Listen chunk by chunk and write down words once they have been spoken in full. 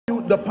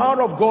the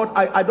power of God,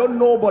 I don't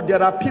know, but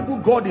there are people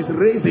God is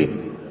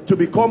raising to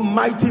become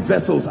mighty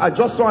vessels. I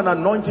just saw an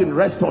anointing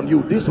rest on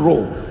you, this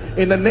row.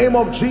 In the name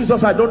of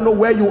Jesus, I don't know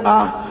where you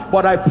are,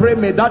 but I pray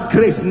may that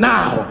grace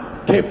now,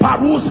 let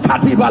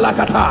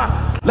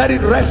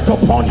it rest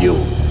upon you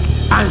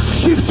and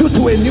shift you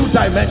to a new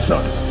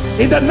dimension.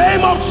 In the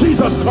name of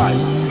Jesus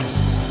Christ.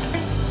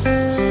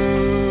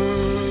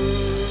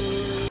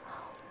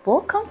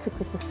 Welcome to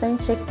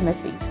Christocentric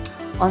Message.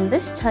 On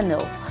this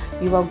channel,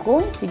 you are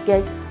going to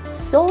get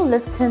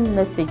soul-lifting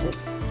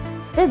messages,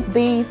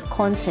 faith-based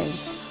content,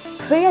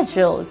 prayer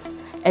drills,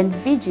 and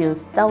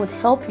videos that would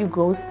help you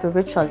grow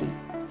spiritually.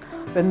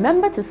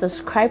 Remember to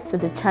subscribe to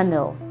the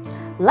channel,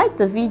 like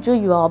the video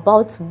you are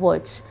about to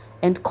watch,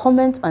 and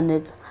comment on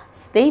it.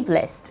 Stay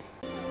blessed.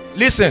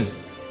 Listen.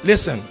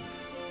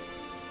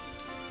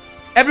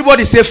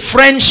 Everybody say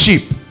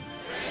friendship.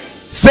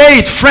 Say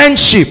it,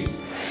 friendship.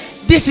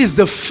 This is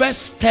the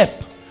first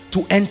step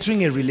to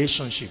entering a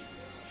relationship.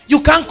 You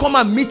can't come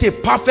and meet a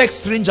perfect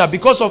stranger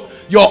because of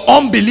your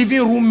unbelieving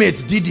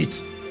roommate did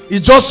it. You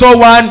just saw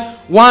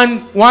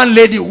one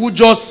lady who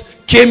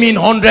just came in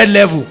 100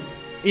 level.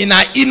 In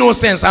her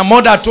innocence, her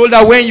mother told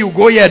her, when you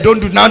go here, don't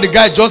do. Now the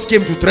guy just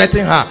came to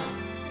threaten her.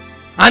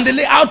 And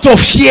out of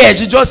fear,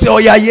 she just said, oh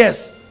yeah,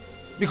 yes.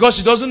 Because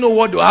she doesn't know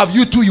what to have.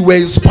 You too, you were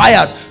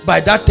inspired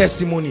by that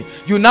testimony.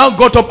 You now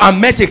got up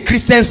and met a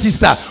Christian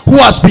sister who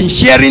has been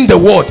hearing the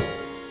word.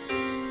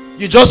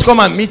 You just come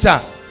and meet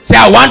her. Say,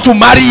 I want to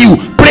marry you.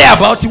 Pray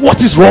about it.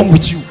 What is wrong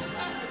with you?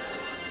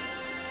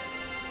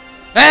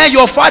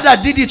 Your father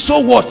did it, so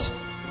what?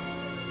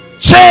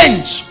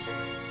 Change.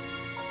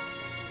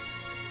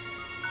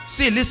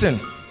 See, listen.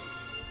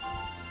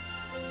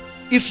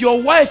 If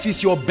your wife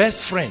is your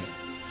best friend,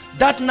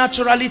 that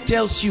naturally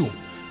tells you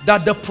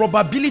that the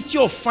probability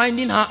of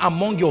finding her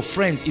among your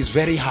friends is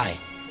very high.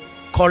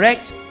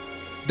 Correct?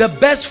 The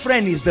best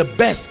friend is the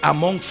best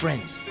among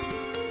friends.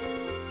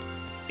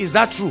 Is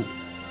that true?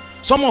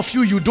 Some of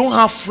you don't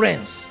have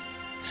friends.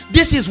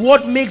 This is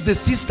what makes the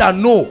sister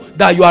know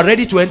that you are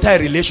ready to enter a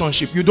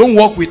relationship. You don't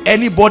walk with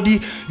anybody.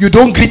 You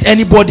don't greet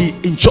anybody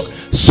in church.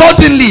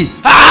 Suddenly,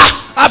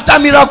 after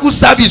miracle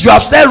service, you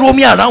have started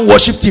roaming around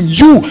worship team.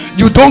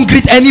 You don't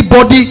greet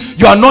anybody.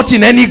 You are not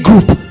in any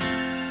group.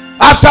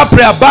 After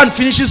prayer band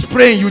finishes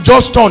praying, you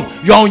just turn.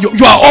 You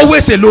are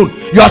always alone.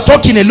 You are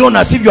talking alone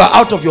as if you are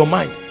out of your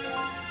mind.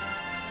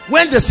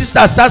 When the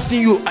sister starts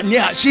seeing you,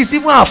 she's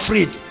even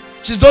afraid.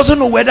 She doesn't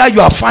know whether you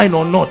are fine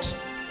or not.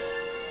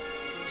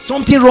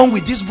 Something wrong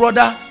with this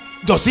brother?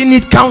 Does he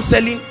need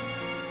counseling?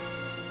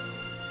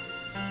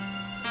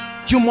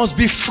 You must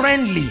be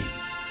friendly.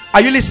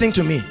 Are you listening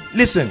to me?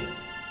 Listen,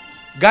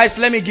 guys,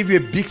 let me give you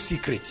a big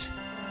secret.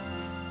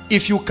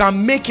 If you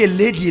can make a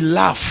lady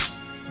laugh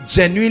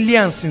genuinely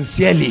and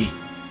sincerely,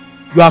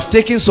 you have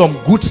taken some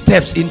good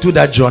steps into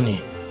that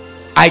journey.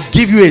 I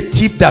give you a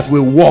tip that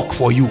will work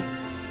for you.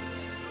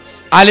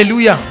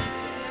 Hallelujah.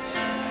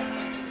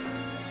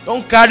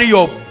 Don't carry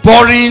your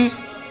boring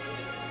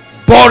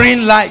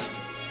life.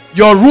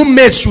 Your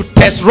roommates should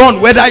test run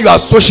whether you are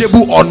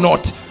sociable or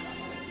not.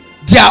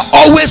 They are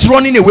always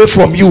running away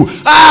from you.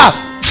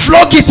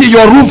 Flog it in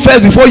your room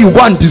first before you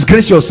go and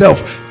disgrace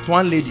yourself. To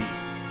one lady.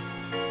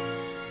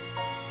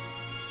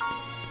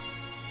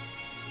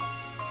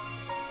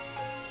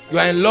 You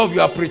are in love,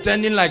 you are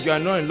pretending like you are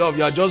not in love.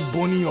 You are just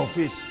boning your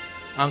face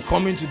and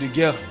coming to the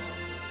girl.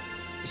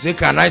 You say,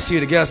 can I see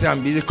you? The girl say,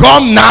 I'm busy.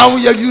 Come now,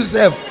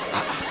 yourself.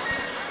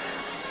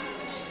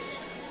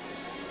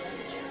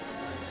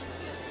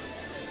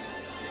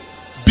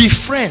 Be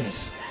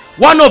friends.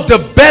 One of the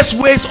best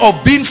ways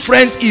of being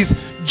friends is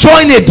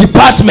join a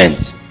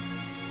department.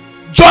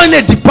 Join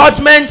a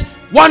department.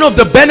 One of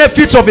the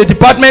benefits of a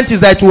department is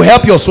that it will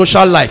help your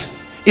social life.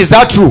 Is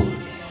that true?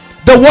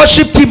 The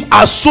worship team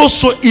are so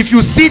if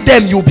you see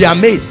them, you'll be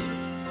amazed.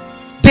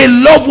 They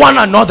love one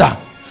another.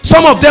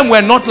 Some of them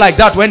were not like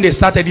that when they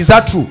started. Is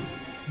that true?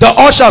 The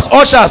ushers,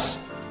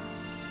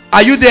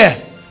 are you there?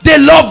 They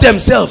love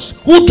themselves.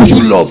 Who do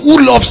you love?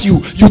 Who loves you?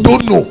 You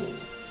don't know.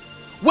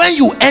 When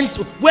you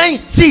enter,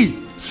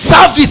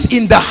 service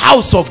in the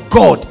house of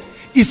God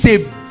is a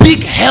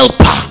big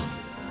helper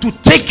to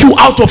take you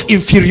out of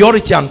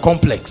inferiority and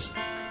complex.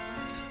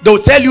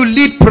 They'll tell you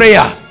lead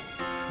prayer.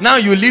 Now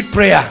you lead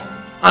prayer.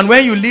 And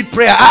when you lead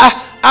prayer,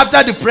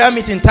 after the prayer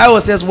meeting,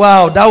 Taiwo says,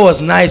 wow, that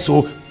was nice.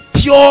 So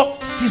pure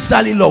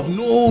sisterly love,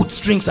 no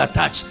strings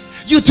attached.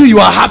 You too, you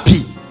are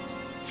happy.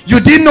 You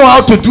didn't know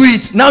how to do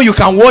it. Now you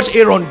can watch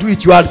Aaron do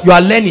it. You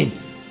are learning.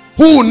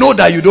 Who will know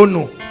that you don't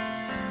know?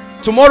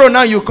 Tomorrow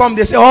now you come,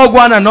 they say, oh,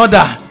 one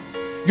another.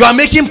 You are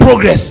making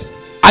progress.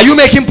 Are you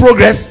making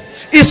progress?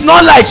 It's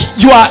not like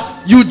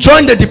you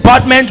join the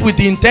department with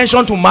the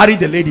intention to marry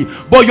the lady,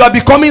 but you are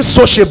becoming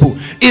sociable.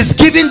 It's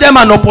giving them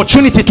an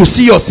opportunity to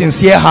see your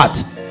sincere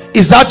heart.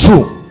 Is that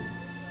true?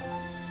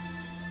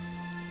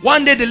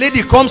 One day the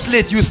lady comes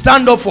late, you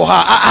stand up for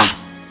her.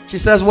 She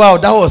says, wow,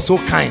 that was so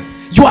kind.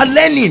 You are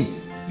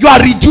learning. You are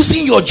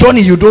reducing your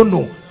journey. You don't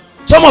know.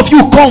 Some of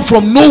you come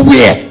from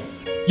nowhere.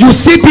 You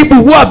see people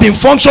who have been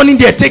functioning,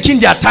 they're taking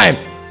their time.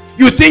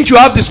 You think you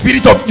have the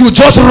spirit of, you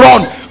just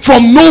run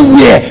from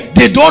nowhere.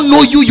 They don't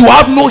know you. You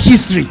have no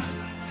history.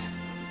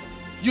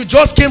 You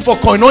just came for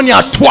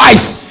koinonia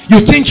twice. You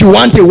think you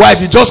want a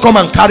wife. You just come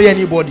and carry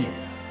anybody.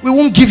 We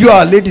won't give you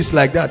our ladies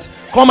like that.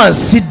 Come and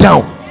sit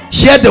down.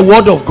 Share the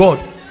word of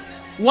God.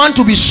 Want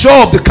to be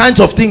sure of the kinds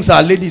of things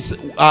our ladies,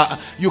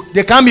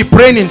 they can't be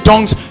praying in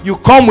tongues. You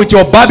come with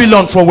your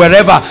Babylon from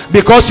wherever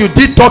because you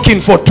did talking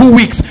for 2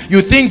 weeks.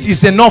 You think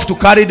it's enough to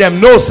carry them.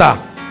 No, sir.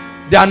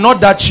 They are not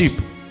that cheap.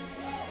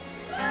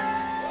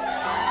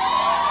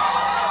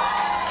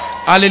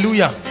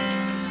 Hallelujah.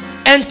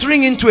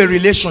 Entering into a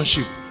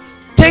relationship,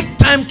 take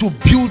time to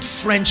build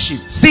friendship.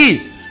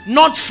 See,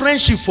 not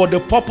friendship for the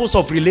purpose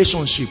of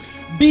relationship.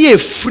 Be a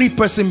free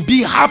person.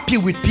 Be happy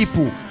with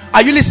people.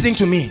 Are you listening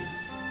to me?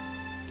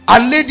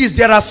 And ladies,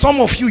 there are some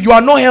of you, you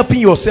are not helping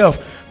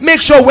yourself.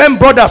 Make sure when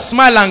brothers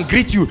smile and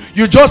greet you,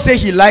 you just say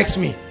he likes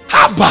me.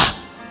 Haba,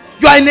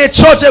 you are in a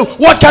church.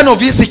 What kind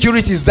of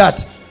insecurity is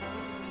that?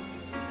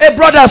 A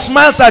brother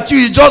smiles at you,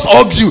 he just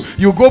hugs you.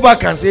 You go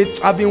back and say,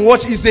 I've been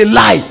watching. It's a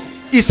lie.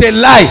 It's a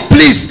lie.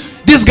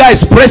 Please, this guy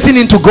is pressing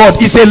into God.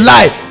 It's a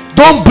lie.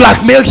 Don't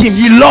blackmail him.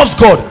 He loves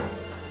God.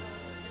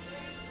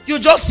 You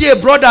just see a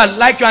brother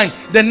like you and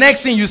the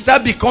next thing you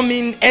start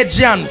becoming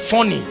edgy and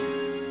funny.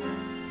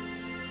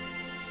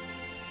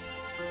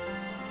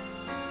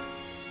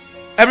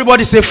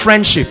 Everybody say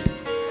friendship.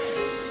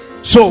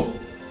 So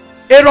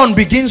Aaron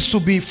begins to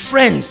be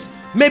friends,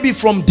 maybe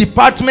from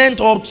department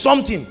or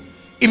something.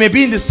 It may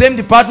be in the same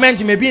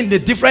department, it may be in the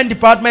different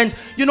department.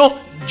 You know,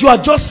 you are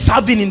just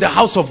serving in the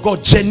house of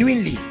God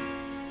genuinely.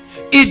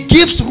 It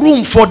gives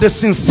room for the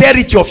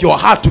sincerity of your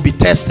heart to be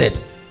tested.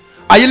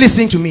 Are you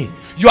listening to me?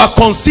 You are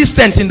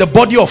consistent in the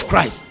body of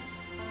Christ.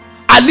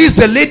 At least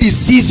the lady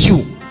sees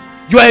you.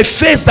 You are a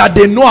face that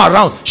they know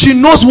around. She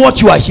knows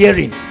what you are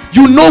hearing.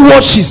 You know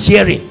what she's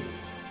hearing.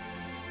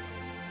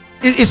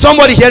 Is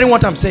somebody hearing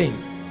what I'm saying?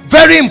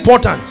 Very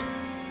important.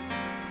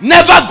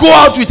 Never go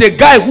out with a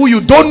guy who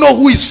you don't know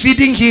who is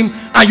feeding him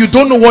and you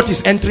don't know what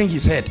is entering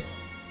his head.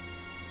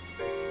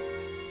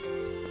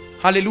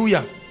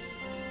 Hallelujah.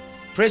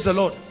 Praise the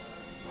Lord.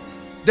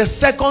 The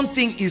second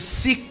thing is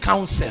seek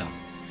counsel.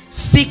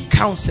 Seek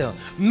counsel.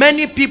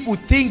 Many people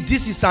think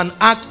this is an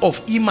act of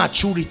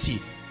immaturity.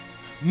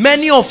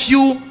 Many of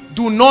you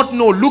do not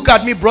know. Look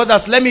at me,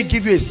 brothers. Let me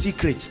give you a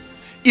secret.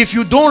 If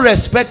you don't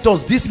respect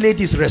us, these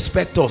ladies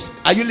respect us.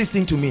 Are you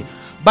listening to me?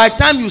 By the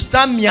time you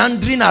start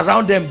meandering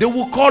around them, they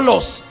will call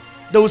us.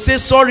 They will say,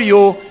 sorry,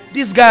 oh,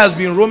 this guy has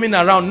been roaming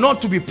around.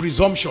 Not to be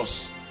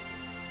presumptuous.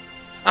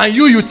 And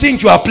you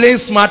think you are playing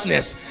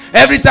smartness.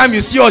 Every time you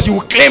see us, you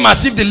will claim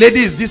as if the lady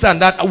is this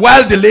and that,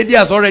 while the lady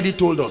has already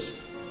told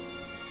us.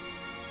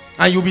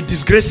 And you'll be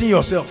disgracing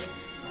yourself.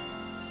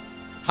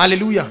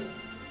 Hallelujah.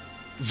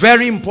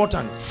 Very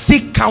important.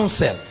 Seek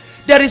counsel.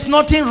 There is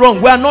nothing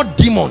wrong. We are not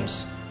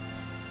demons.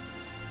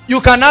 You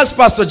can ask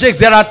Pastor Jakes.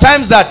 There are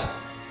times that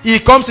he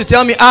comes to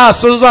tell me,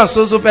 so and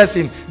so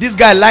person, this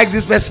guy likes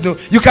this person.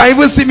 You can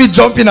even see me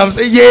jumping and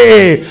say,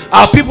 yeah,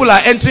 our people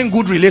are entering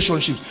good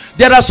relationships.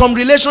 There are some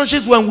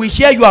relationships when we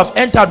hear you have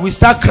entered, we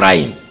start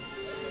crying.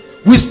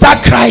 We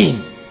start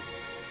crying.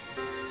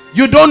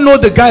 You don't know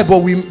the guy, but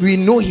we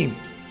know him.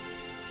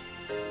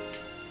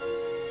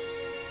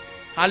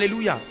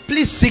 Hallelujah.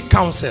 Please seek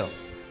counsel.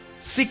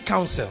 Seek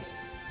counsel.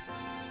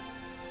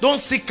 Don't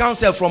seek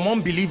counsel from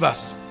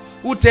unbelievers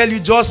who tell you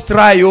just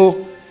try.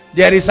 Oh,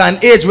 there is an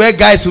age where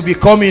guys will be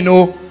coming.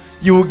 Oh,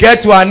 you will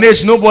get to an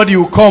age nobody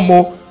will come.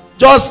 Oh,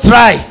 just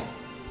try.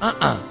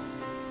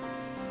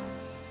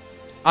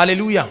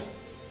 Hallelujah.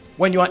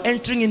 When you are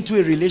entering into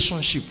a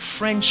relationship,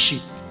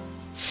 friendship.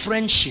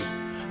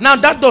 Now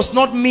that does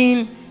not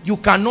mean you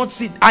cannot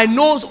see. I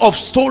know of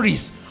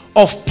stories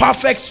of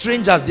perfect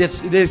strangers.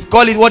 They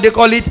call it, what they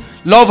call it,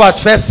 love at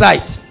first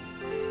sight.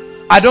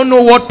 I don't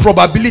know what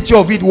probability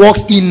of it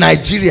works in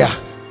Nigeria.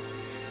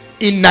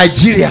 In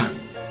Nigeria.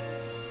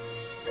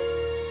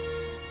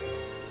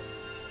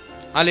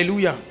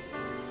 Hallelujah.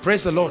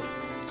 Praise the Lord.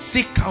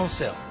 Seek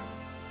counsel.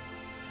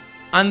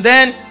 And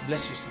then,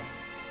 bless you, sir.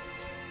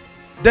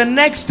 The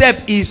next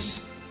step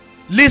is,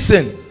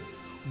 listen,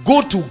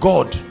 go to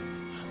God.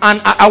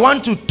 And I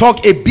want to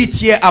talk a bit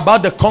here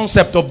about the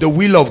concept of the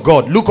will of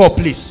God. Look up,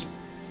 please.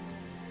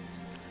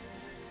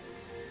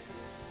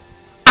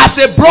 As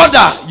a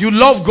brother, you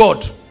love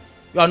God.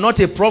 You are not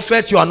a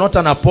prophet. You are not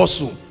an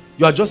apostle.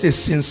 You are just a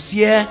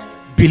sincere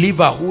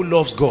believer who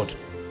loves God.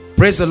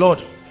 Praise the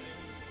Lord.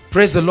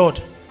 Praise the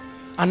Lord.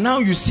 And now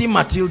you see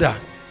Matilda.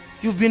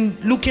 You've been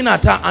looking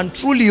at her and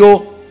truly,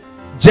 oh,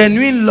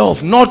 genuine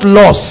love, not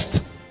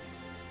lust.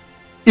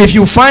 If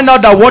you find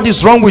out that what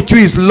is wrong with you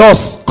is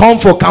lust, come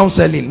for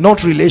counseling,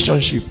 not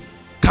relationship.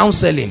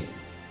 Counseling.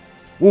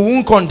 We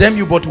won't condemn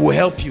you, but we'll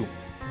help you.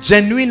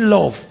 Genuine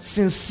love,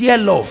 sincere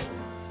love.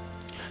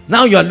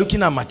 Now you are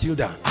looking at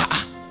Matilda.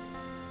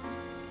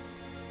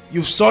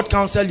 You've sought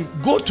counsel. You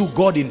go to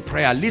God in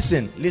prayer.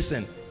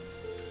 Listen.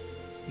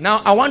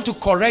 Now I want to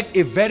correct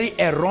a very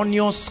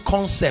erroneous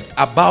concept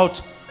about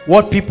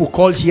what people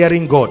call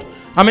hearing God.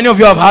 How many of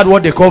you have heard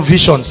what they call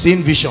vision,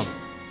 seeing vision?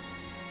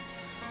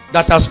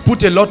 that has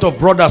put a lot of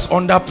brothers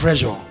under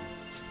pressure.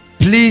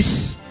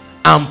 Please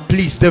and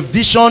please, the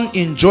vision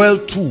in Joel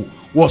 2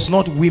 was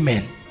not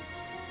women.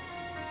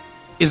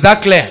 Is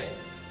that clear?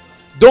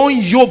 Don't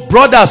yoke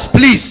brothers,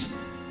 please.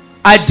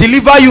 I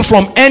deliver you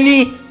from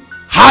any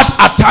heart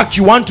attack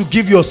you want to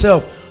give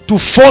yourself, to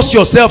force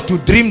yourself to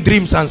dream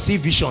dreams and see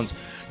visions.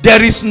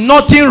 There is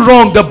nothing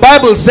wrong. The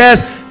Bible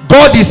says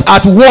God is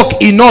at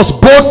work in us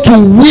both to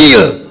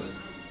will.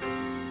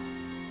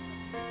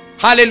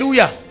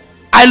 Hallelujah.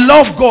 I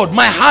love God.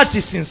 My heart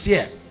is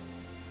sincere.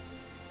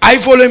 Are you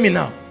following me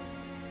now?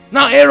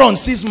 Now Aaron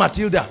sees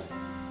Matilda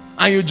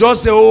and you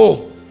just say,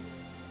 oh,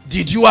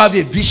 did you have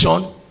a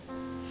vision?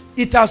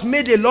 It has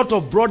made a lot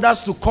of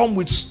brothers to come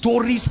with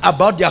stories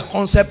about their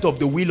concept of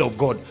the will of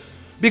God,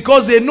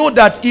 because they know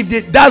that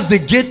if that's the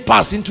gate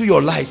pass into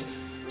your life.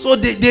 So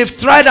they've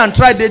tried and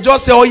tried. They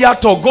just say, oh yeah,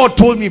 God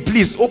told me,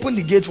 please open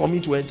the gate for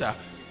me to enter.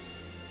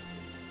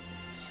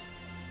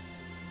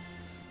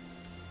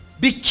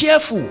 Be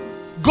careful.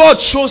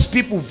 God shows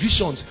people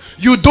visions.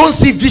 You don't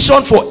see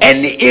vision for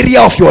any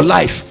area of your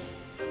life.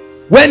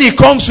 When it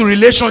comes to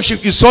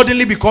relationship, you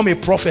suddenly become a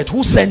prophet.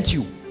 Who sent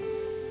you?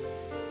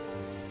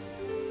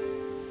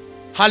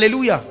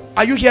 Hallelujah.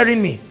 Are you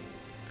hearing me?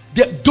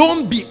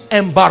 Don't be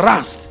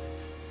embarrassed.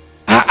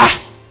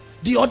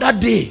 The other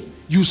day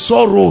you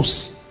saw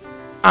Rose,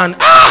 and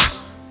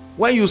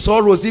when you saw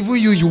Rose, even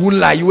you won't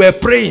lie, you were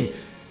praying.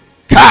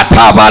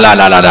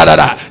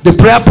 The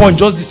prayer point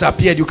just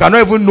disappeared. You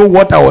cannot even know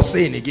what I was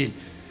saying again.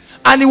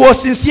 And it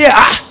was sincere.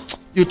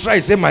 You try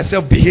to say,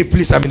 myself, behave,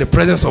 please, I'm in the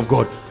presence of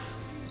God.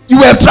 You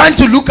were trying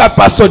to look at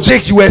Pastor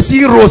Jakes, you were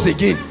seeing Rose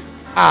again.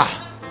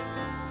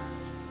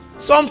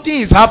 Something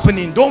is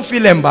happening. Don't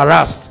feel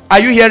embarrassed. Are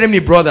you hearing me,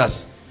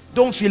 brothers?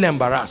 Don't feel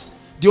embarrassed.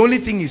 The only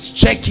thing is,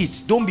 check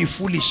it. Don't be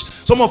foolish.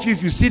 Some of you,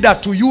 if you see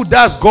that to you,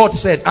 that's God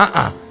said.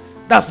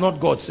 That's not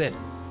God said.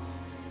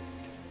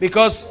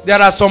 Because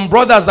there are some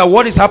brothers that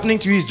what is happening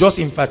to you is just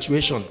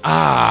infatuation.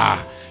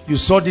 You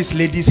saw this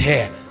lady's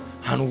hair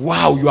and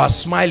wow, you are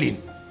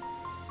smiling.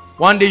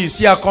 One day you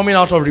see her coming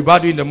out of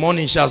Ribadu in the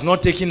morning, she has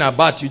not taken her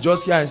bath. You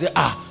just hear her and say,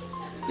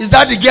 is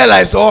that the girl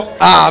I saw?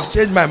 I've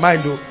changed my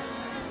mind though.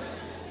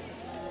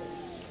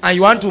 And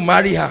you want to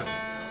marry her.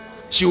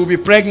 She will be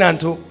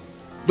pregnant too.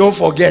 Don't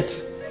forget.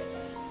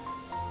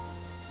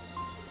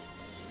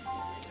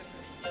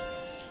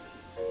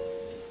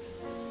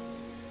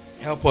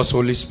 Help us,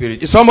 Holy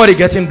Spirit. Is somebody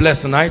getting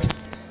blessed tonight?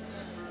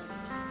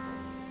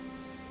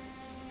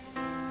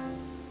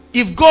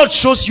 If God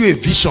shows you a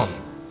vision,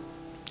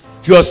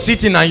 if you are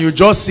sitting and you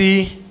just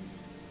see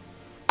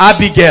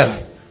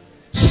Abigail,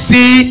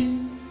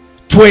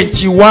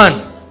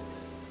 C21.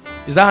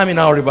 Is that how many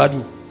now,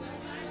 Ribadu?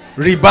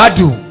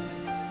 Ribadu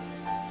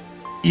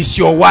is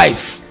your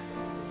wife.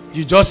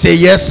 You just say,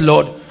 yes,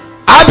 Lord.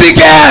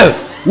 Abigail,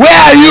 where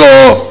are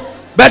you?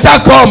 Better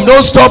come.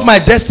 Don't stop my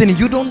destiny.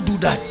 You don't do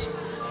that.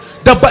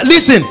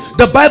 Listen,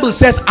 the Bible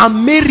says,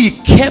 and Mary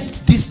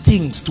kept these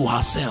things to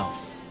herself.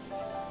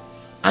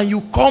 And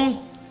you can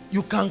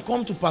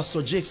come to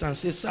Pastor Jakes and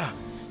say, sir,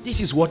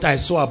 this is what I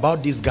saw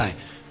about this guy.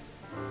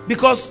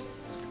 Because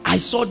I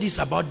saw this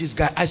about this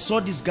guy. I saw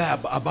this guy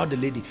about the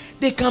lady.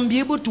 They can be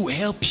able to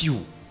help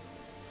you.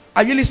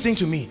 Are you listening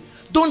to me?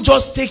 Don't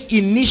just take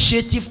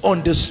initiative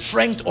on the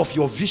strength of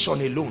your vision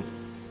alone.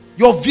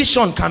 Your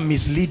vision can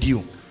mislead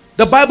you.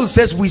 The Bible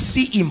says we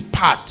see in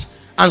part,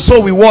 and so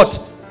we what?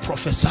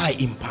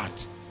 Prophesy in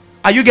part.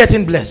 Are you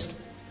getting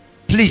blessed?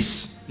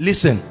 Please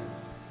listen.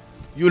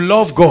 You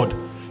love God.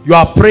 You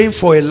are praying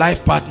for a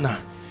life partner.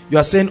 You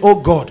are saying,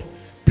 oh God,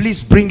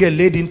 please bring a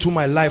lady into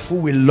my life who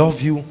will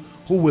love you,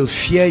 who will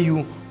fear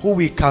you, who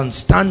we can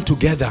stand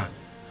together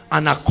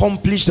and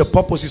accomplish the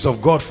purposes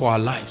of God for our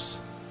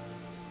lives.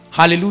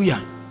 Hallelujah.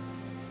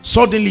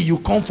 Suddenly you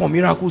come for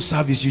miracle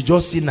service, you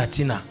just see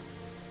Natina.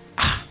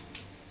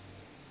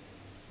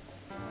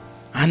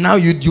 And now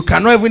you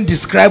cannot even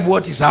describe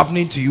what is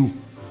happening to you.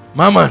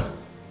 Maman.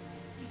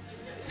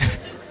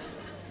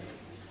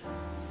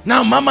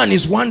 Now Maman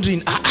is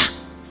wondering,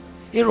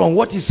 Aaron,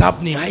 what is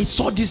happening? I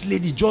saw this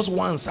lady just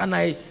once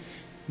and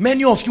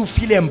many of you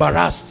feel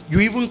embarrassed. You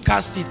even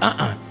cast it.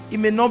 It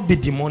may not be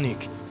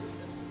demonic.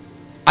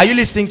 Are you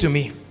listening to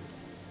me?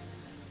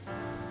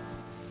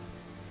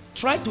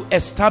 Try to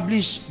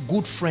establish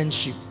good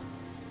friendship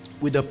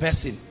with the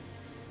person.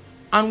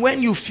 And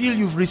when you feel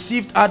you've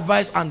received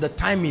advice and the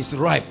time is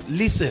ripe,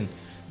 listen.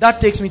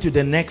 That takes me to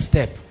the next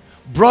step.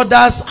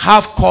 Brothers,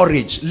 have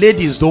courage.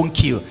 Ladies, don't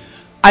kill.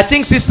 I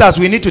think, sisters,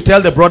 we need to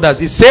tell the brothers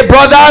this. Say,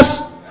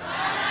 brothers,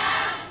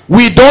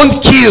 we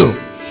don't kill.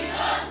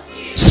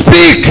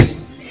 Speak.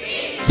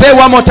 Say it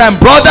one more time.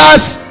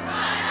 Brothers,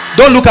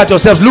 don't look at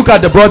yourselves. Look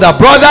at the brother.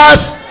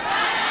 Brothers,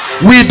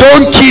 we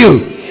don't kill.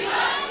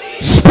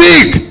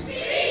 Speak.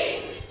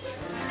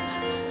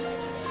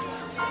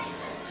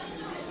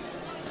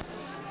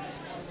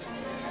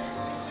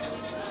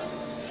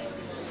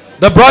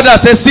 The brother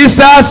says,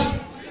 sisters,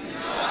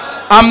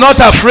 I'm not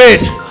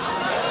afraid.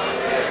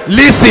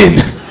 Listen.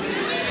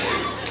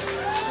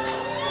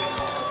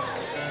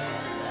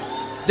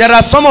 There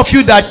are some of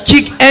you that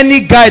kick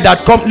any guy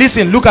that come.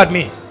 Listen, look at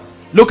me.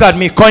 Look at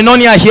me.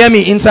 Koinonia, hear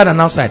me inside and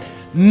outside.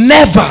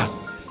 Never,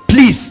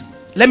 please,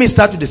 let me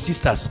start with the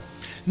sisters.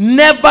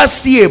 Never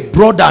see a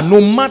brother, no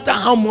matter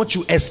how much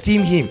you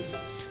esteem him,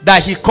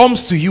 that he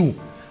comes to you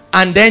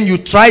and then you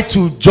try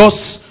to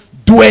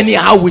just do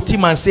anyhow with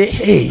him and say,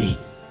 hey,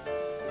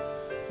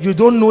 you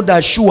don't know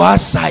that shoe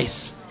has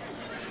size.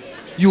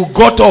 You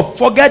got up.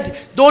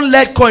 Forget, don't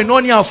let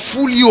Koinonia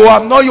fool you.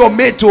 I'm not your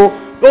mate. Oh,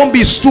 don't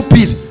be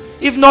stupid.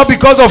 If not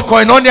because of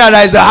Koinonia,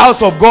 that is the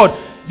house of God,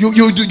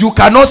 you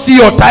cannot see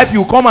your type,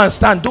 you come and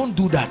stand. Don't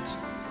do that.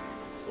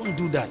 Don't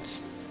do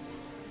that.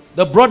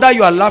 The brother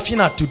you are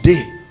laughing at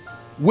today,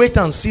 wait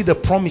and see the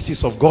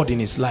promises of God in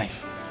his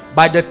life.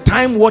 By the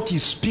time what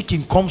he's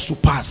speaking comes to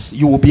pass,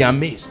 you will be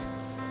amazed.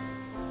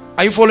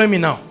 Are you following me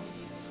now?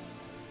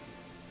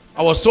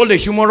 I was told a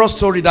humorous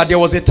story that there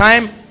was a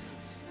time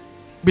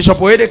Bishop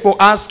Oedeko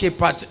asked a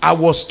part. I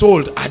was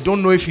told, I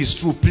don't know if it's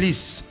true,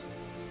 please,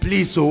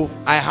 oh,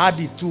 I heard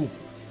it too.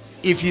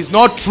 If it's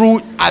not true,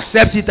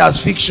 accept it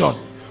as fiction.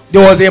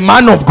 There was a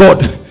man of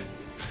God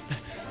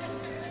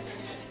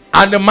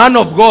and the man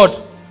of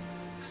God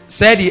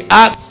said he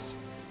asked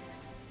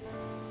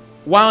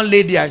one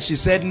lady and she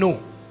said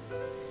no.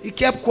 He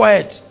kept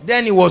quiet.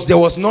 Then there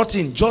was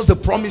nothing, just the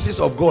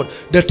promises of God,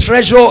 the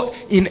treasure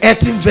in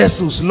earthen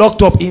vessels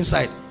locked up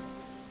inside.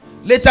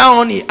 Later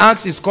on he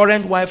asked his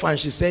current wife and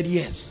she said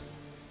yes.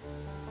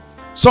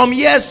 Some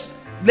years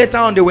later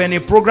on, they were in a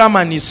program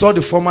and he saw the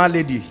former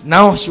lady.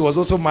 Now she was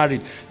also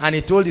married. And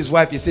he told his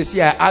wife, he said,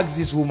 see, I asked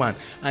this woman.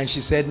 And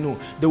she said no.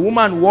 The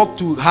woman walked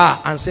to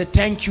her and said,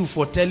 thank you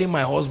for telling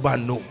my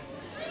husband no.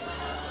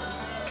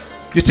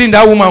 You think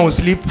that woman will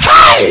sleep?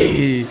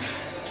 Hi!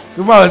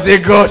 The woman will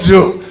say, God,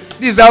 no.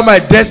 This is how my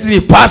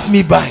destiny passed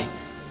me by.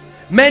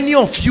 Many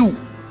of you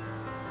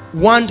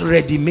want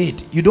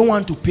ready-made. You don't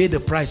want to pay the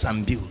price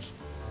and build.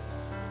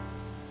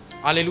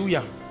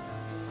 Hallelujah.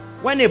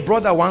 When a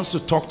brother wants to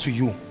talk to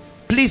you,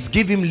 please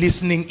give him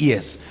listening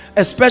ears,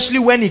 especially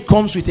when he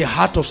comes with a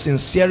heart of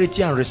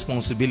sincerity and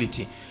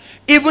responsibility.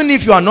 Even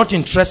if you are not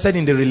interested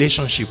in the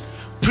relationship,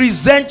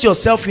 present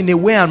yourself in a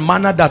way and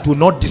manner that will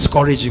not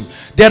discourage him.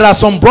 There are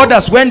some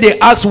brothers, when they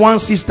ask one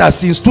sister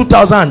since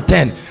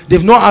 2010,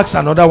 they've not asked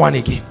another one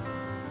again.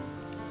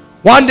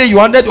 One day you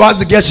wanted to ask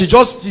the girl,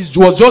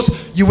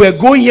 you were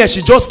going here,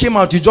 she just came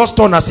out, you just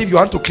turned as if you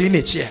want to clean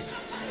a chair.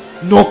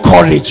 No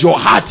courage, your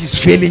heart is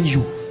failing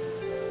you.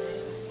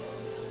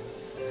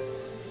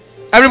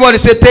 Everybody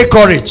say, take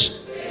courage.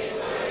 Take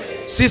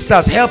courage.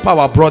 Sisters, help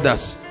our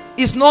brothers.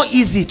 It's not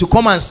easy to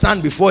come and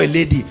stand before a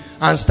lady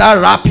and start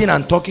rapping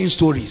and talking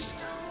stories.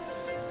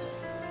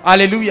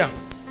 Hallelujah.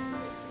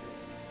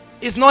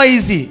 It's not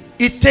easy.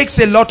 It takes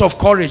a lot of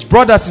courage.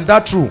 Brothers, is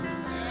that true?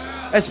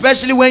 Yeah.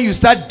 Especially when you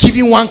start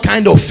giving one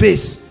kind of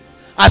face,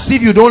 as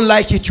if you don't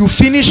like it. You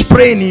finish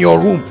praying in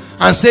your room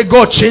and say,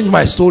 God, change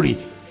my story.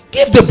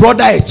 Give the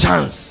brother a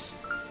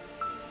chance.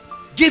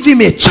 Give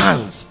him a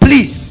chance,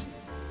 please.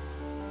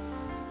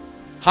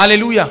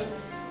 Hallelujah.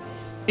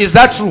 Is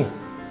that true?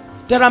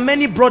 There are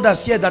many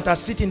brothers here that are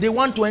sitting, they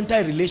want to enter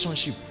a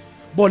relationship,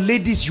 but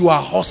ladies, you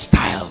are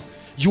hostile,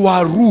 you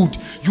are rude,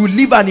 you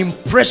leave an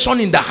impression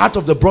in the heart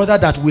of the brother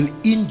that will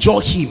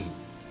injure him.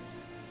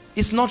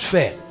 It's not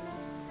fair.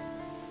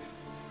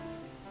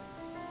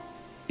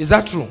 Is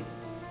that true?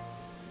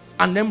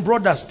 And then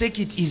brothers, take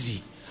it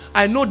easy.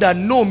 I know that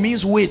no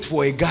means wait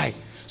for a guy.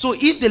 So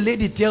if the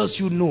lady tells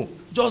you no,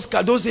 just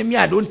don't say, me,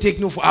 I don't take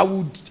no for, I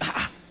would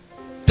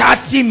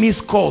 30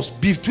 missed calls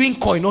between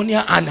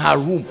Koinonia and her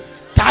room.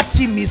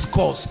 30 missed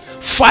calls,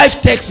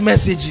 5 text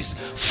messages,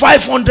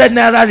 500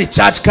 naira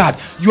recharge card.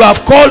 You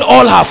have called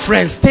all her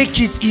friends. Take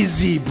it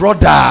easy,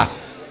 brother.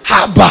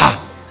 Haba.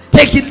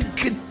 Take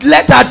it,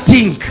 let her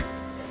think.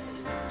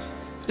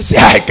 You say,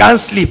 I can't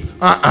sleep.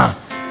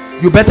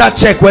 You better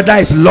check whether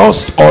it's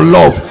lust or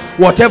love.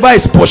 Whatever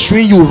is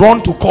pursuing you,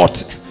 run to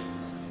court.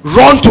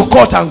 Run to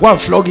court and go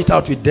and flog it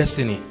out with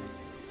destiny.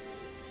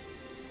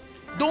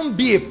 Don't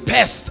be a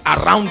pest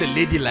around the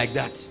lady like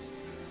that.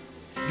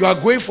 You are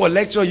going for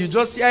lecture, you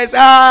just say,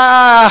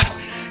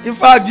 in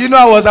fact, you know,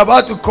 I was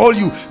about to call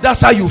you.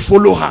 That's how you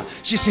follow her.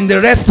 She's in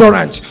the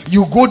restaurant.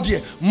 You go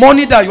there.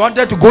 Money that you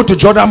wanted to go to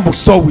Jordan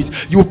bookstore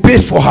with, you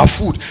paid for her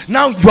food.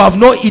 Now you have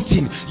not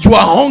eaten. You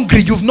are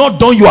hungry. You've not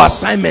done your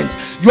assignment.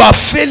 You are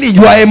failing.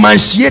 You are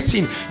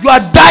emaciating. You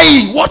are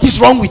dying. What is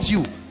wrong with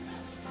you?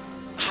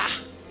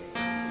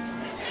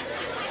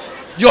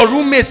 Your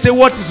roommate say,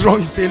 what is wrong?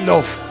 You say,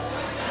 love.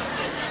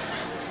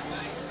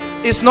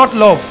 It's not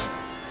love.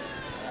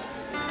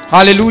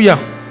 Hallelujah.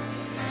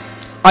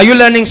 Are you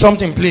learning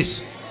something,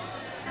 please?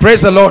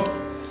 Praise the Lord.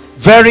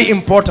 Very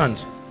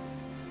important.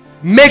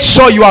 Make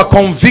sure you are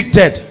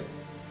convicted.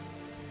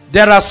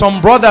 There are some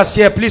brothers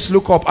here, please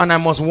look up, and I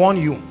must warn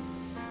you.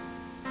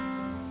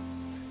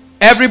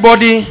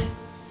 Everybody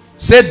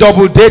say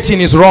double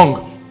dating is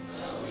wrong.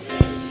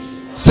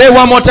 Say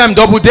one more time,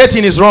 double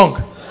dating is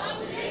wrong.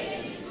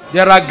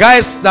 There are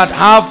guys that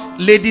have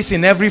ladies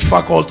in every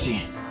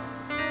faculty.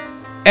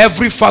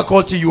 Every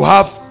faculty you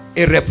have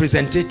a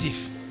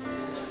representative.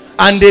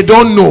 and they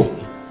don't know.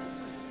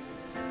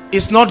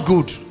 It's not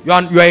good. You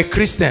are a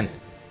Christian.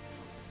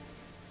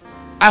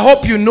 I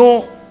hope you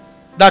know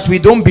that we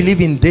don't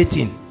believe in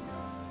dating.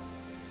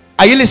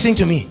 Are you listening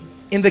to me?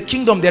 In the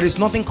kingdom, there is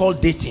nothing called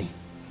dating.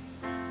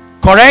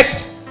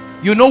 Correct?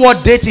 You know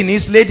what dating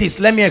is, ladies?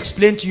 Let me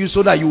explain to you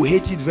so that you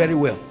hate it very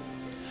well.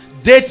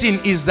 Dating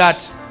is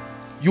that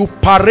you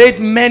parade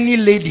many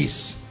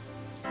ladies.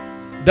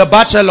 The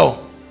bachelor.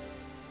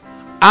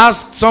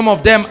 Ask some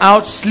of them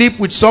out, sleep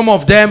with some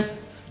of them,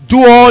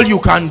 do all you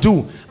can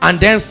do, and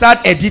then start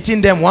editing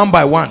them one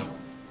by one.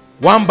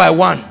 One by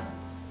one.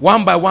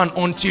 One by one,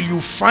 until you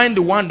find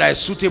the one that is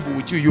suitable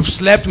with you. You've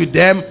slept with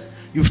them.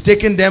 You've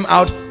taken them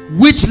out.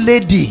 Which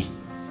lady?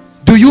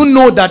 Do you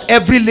know that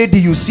every lady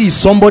you see is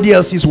somebody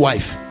else's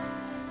wife?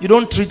 You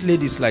don't treat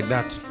ladies like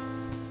that.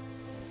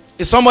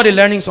 Is somebody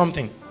learning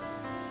something?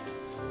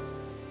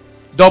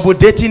 Double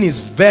dating is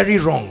very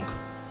wrong.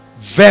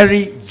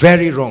 Very,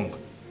 very wrong.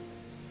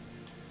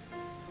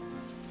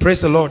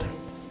 Praise the Lord.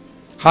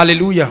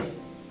 Hallelujah.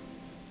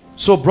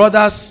 So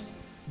brothers,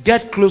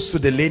 get close to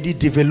the lady,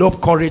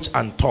 develop courage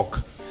and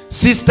talk.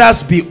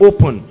 Sisters, be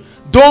open.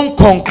 Don't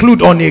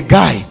conclude on a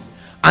guy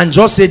and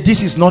just say,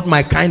 this is not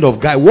my kind of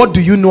guy. What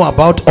do you know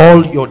about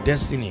all your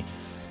destiny?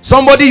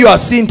 Somebody you are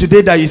seeing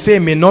today that you say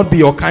may not be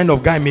your kind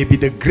of guy may be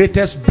the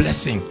greatest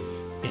blessing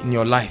in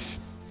your life.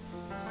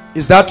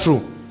 Is that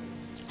true?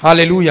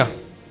 Hallelujah.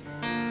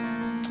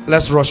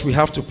 Let's rush. We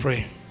have to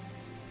pray.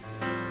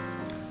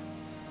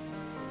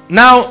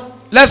 Now,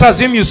 let's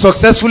assume you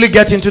successfully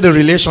get into the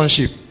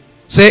relationship.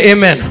 Say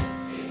amen.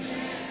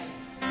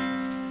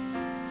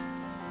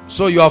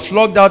 So you have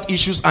flogged out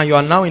issues and you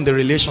are now in the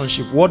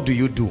relationship. What do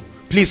you do?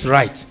 Please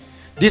write.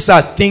 These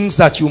are things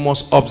that you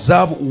must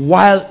observe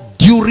while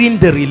during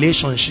the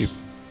relationship.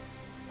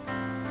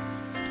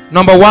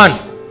 Number one,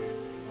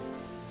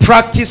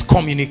 practice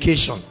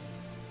communication.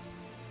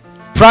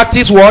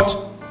 Practice what?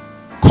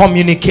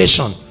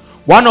 Communication.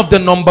 One of the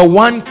number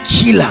one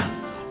killer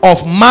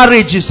of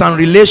marriages and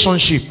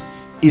relationship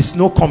is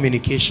no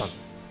communication.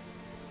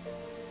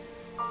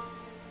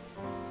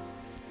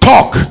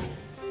 Talk.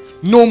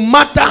 No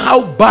matter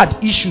how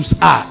bad issues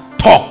are,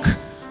 talk.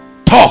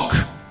 Talk.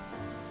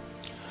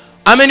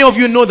 How many of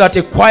you know that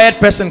a quiet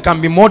person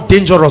can be more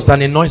dangerous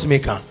than a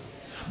noisemaker?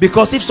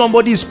 Because if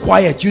somebody is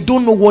quiet, you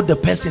don't know what the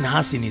person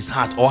has in his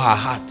heart or her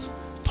heart.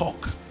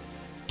 Talk.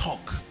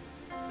 Talk.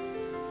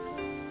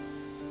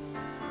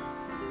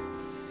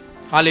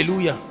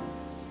 Hallelujah.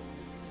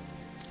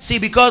 See,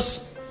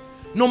 because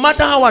no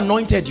matter how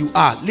anointed you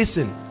are,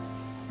 listen,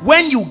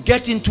 when you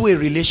get into a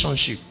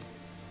relationship,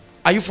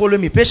 are you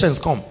following me? Patience,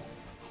 come.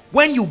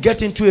 When you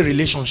get into a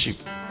relationship,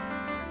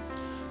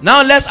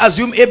 now let's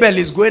assume Abel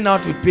is going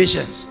out with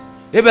Patience.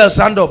 Abel,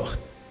 stand up.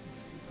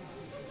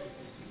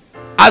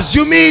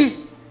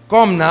 Assuming,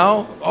 come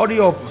now, hurry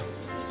up.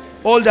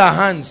 Hold our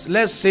hands.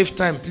 Let's save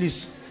time,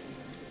 please.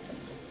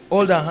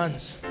 Hold our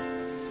hands.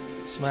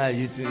 Smile,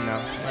 you too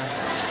now.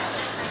 Smile.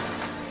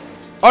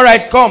 All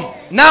right, come.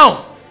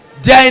 Now,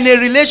 they are in a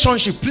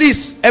relationship.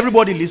 Please,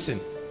 everybody listen.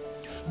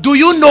 Do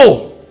you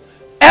know,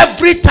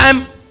 every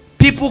time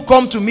people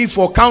come to me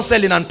for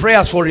counseling and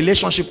prayers for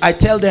relationship, I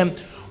tell them,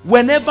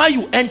 whenever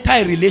you enter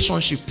a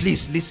relationship,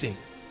 please listen.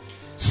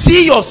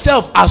 See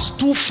yourself as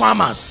two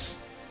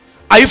farmers.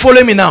 Are you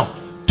following me now?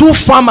 Two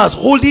farmers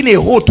holding a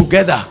hoe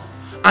together,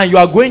 and you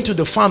are going to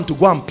the farm to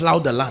go and plow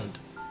the land.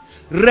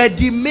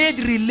 Ready-made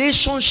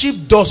relationship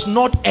does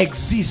not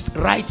exist.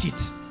 Write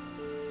it.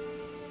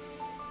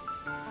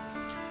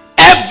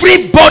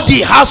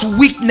 Everybody has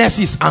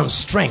weaknesses and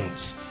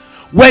strengths.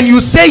 When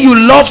you say you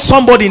love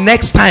somebody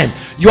next time,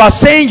 you are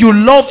saying you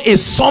love a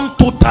sum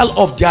total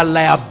of their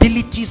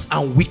liabilities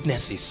and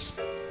weaknesses.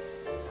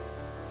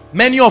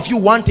 Many of you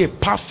want a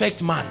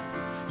perfect man.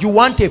 You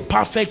want a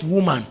perfect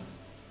woman.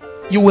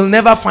 You will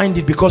never find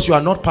it because you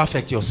are not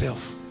perfect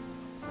yourself.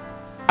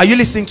 Are you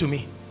listening to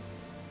me?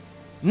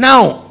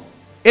 Now,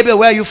 Abel,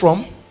 where are you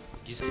from?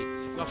 You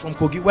are from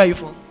Kogi. Where are you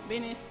from?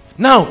 Benin.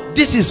 Now,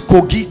 this is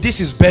Kogi,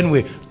 this is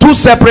Benue. Two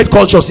separate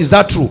cultures. Is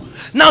that true?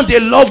 Now they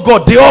love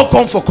God. They all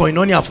come for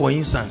koinonia, for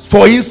instance.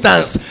 For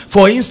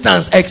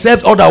instance,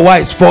 except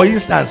otherwise. For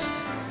instance.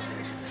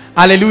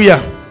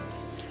 Hallelujah.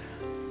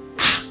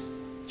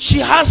 She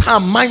has her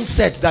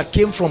mindset that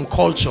came from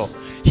culture.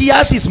 He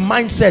has his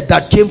mindset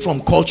that came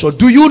from culture.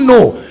 Do you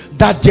know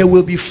that there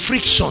will be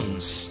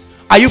frictions?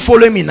 Are you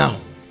following me now?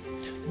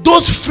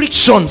 Those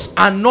frictions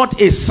are not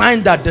a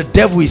sign that the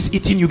devil is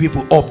eating you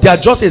people up. They are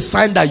just a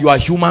sign that you are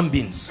human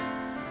beings.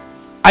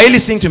 Are you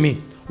listening to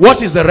me?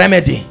 What is the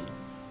remedy?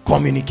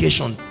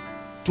 Communication.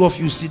 Two of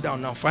you sit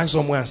down now. Find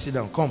somewhere and sit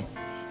down. Come.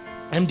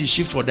 Empty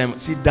shift for them.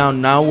 Sit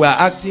down now. We are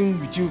acting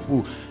with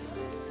you.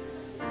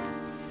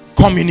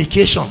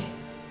 Communication.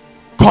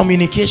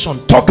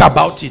 Communication. Talk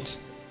about it.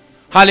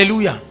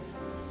 Hallelujah.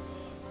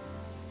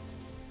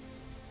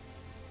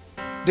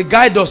 The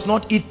guy does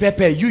not eat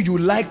pepper. You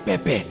like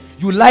pepper.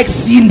 You like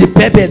seeing the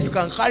pepper. You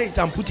can carry it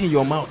and put it in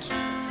your mouth.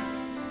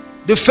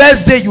 The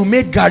first day you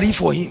made gari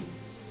for him,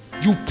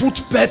 you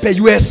put pepper.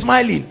 You were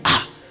smiling.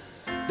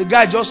 The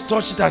guy just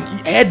touched it and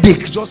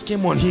headache just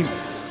came on him.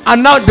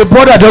 And now the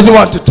brother doesn't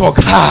want to talk.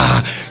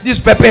 This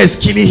pepper is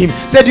killing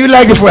him. Said, do you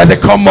like the food? I said,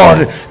 come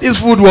on.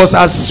 This food was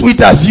as sweet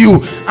as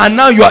you. And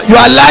now you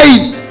are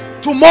lying.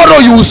 Tomorrow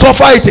you will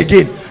suffer it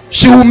again.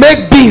 She will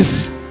make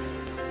beans,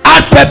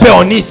 add pepper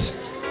on it.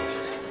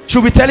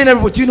 She'll be telling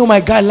everybody, do you know my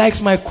guy likes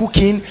my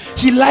cooking?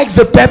 He likes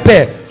the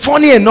pepper.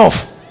 Funny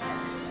enough,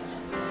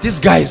 this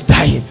guy is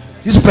dying.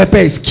 This pepper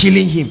is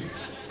killing him.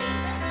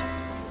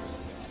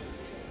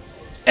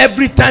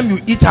 Every time you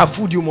eat her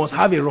food, you must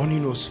have a runny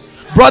nose.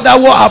 Brother,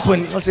 what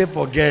happened? I say,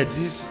 forget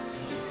this.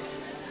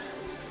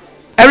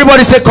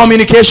 Everybody say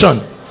communication.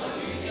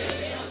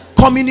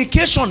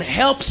 Communication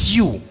helps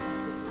you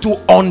to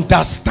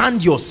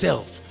understand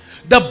yourself.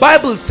 The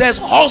Bible says,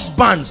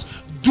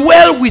 husbands,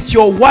 dwell with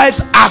your wives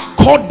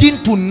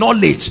according to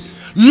knowledge.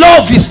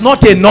 Love is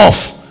not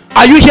enough.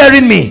 Are you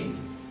hearing me?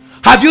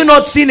 Have you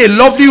not seen a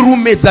lovely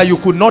roommate that you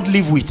could not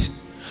live with?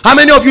 How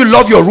many of you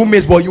love your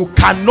roommates, but you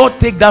cannot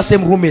take that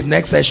same roommate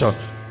next session?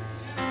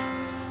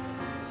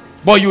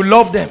 But you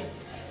love them.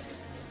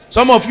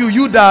 Some of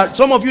you that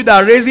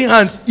are raising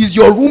hands, is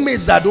your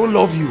roommates that don't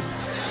love you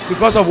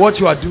because of what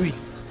you are doing.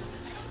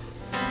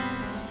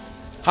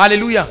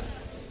 Hallelujah.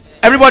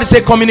 Everybody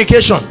say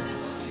communication.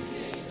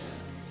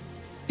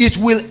 It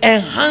will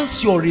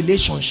enhance your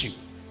relationship.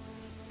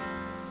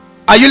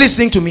 Are you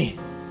listening to me?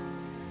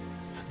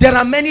 There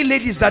are many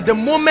ladies that the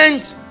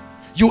moment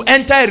you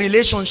enter a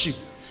relationship,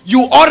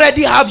 you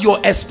already have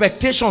your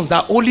expectations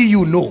that only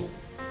you know.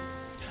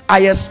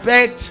 I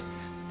expect,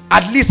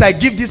 at least I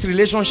give this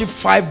relationship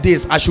 5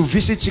 days, I should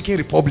visit Chicken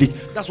Republic.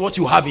 That's what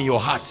you have in your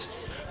heart.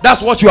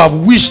 That's what you have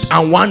wished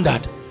and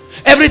wondered.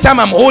 Every time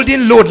I'm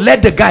holding load,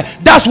 let the guy.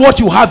 That's what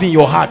you have in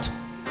your heart.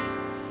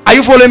 Are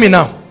you following me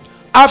now?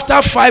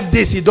 After 5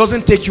 days, he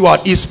doesn't take you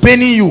out. He's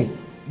paining you,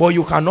 but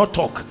you cannot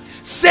talk.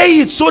 Say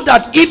it so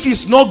that if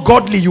it's not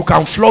godly, you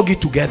can flog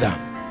it together.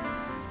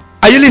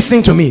 Are you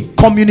listening to me?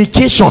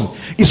 Communication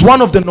is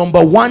one of the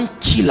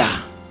 #1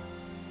 killer.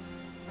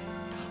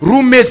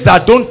 Roommates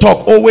that don't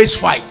talk always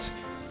fight.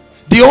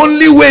 The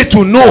only way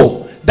to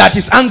know that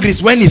he's angry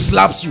is when he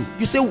slaps you.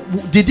 You say,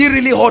 did he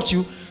really hurt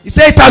you? He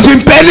said, it has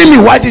been paining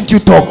me. Why didn't you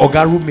talk,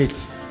 Oga roommate?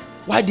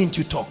 Why didn't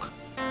you talk?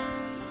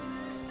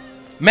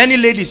 Many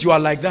ladies, you are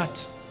like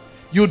that.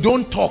 You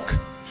don't talk.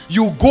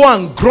 You go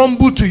and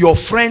grumble to your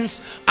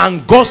friends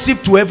and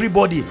gossip to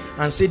everybody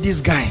and say,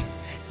 this guy,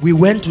 we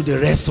went to the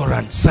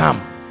restaurant, Sam.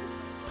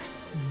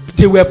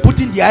 They were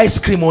putting the ice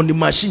cream on the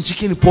machine,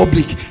 Chicken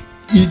Republic.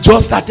 He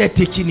just started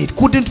taking it.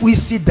 Couldn't we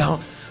sit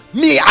down?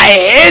 Me, I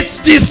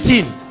hate this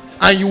thing.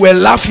 And you were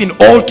laughing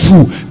all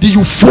through the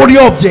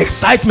euphoria of the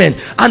excitement.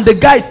 And the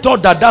guy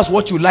thought that that's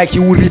what you like. He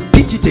will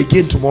repeat it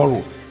again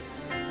tomorrow.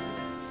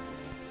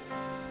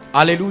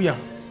 Hallelujah.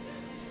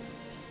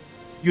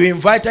 You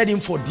invited him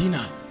for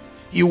dinner.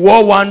 He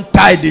wore one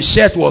tie. The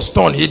shirt was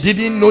torn. He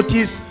didn't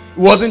notice. It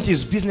wasn't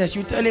his business.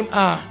 You tell him,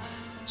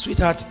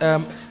 sweetheart,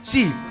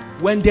 see,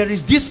 when there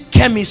is this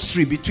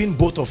chemistry between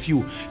both of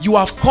you, you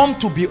have come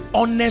to be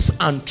honest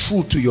and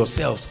true to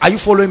yourselves. Are you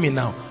following me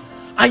now?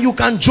 And you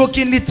can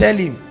jokingly tell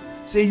him,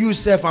 say, you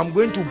self, I'm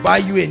going to buy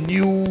you a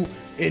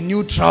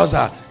new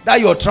trouser.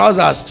 That your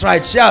trouser has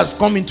tried. She has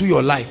come into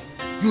your life.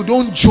 You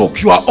don't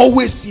joke. You are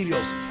always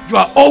serious. You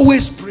are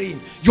always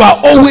praying. You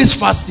are always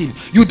fasting.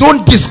 You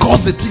don't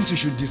discuss the things you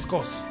should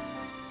discuss.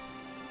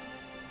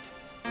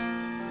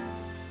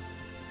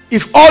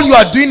 If all you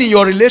are doing in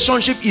your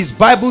relationship is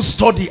Bible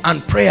study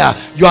and prayer,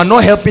 you are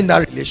not helping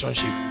that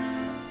relationship.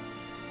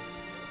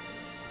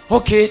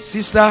 Okay,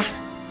 sister,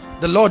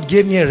 the Lord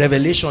gave me a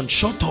revelation.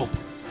 Shut up.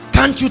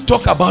 Can't you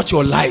talk about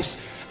your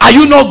lives? Are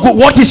you not good?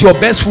 What is your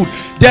best food?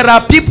 There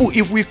are people,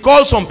 if we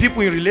call some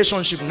people in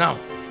relationship now,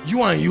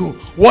 you and you,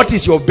 what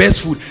is your best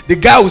food? The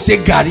guy will say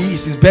gari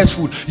is his best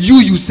food.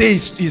 You say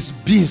is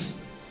beans.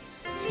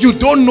 You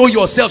don't know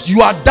yourselves.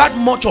 You are that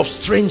much of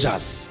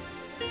strangers.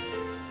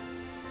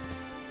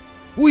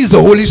 Who is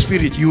the Holy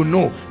Spirit? You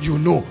know. You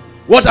know.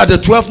 What are the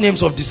 12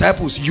 names of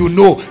disciples? You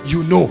know.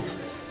 You know.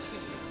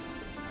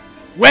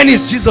 When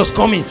is Jesus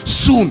coming?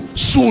 Soon.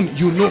 Soon.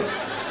 You know.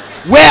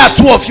 Where are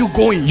two of you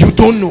going? You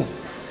don't know.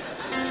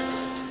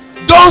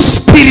 Don't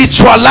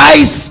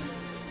spiritualize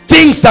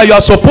things that you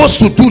are supposed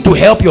to do to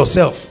help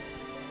yourself.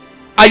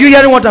 Are you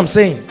hearing what I'm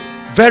saying?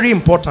 Very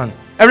important.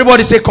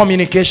 Everybody say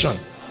communication.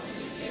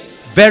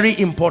 Very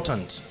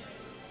important.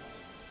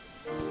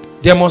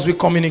 There must be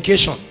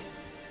communication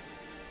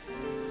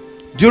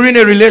during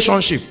a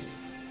relationship.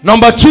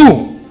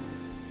 #2,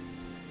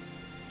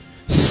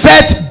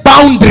 set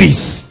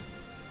boundaries.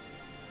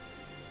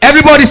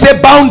 Everybody say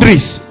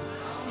boundaries.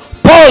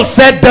 Paul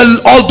said,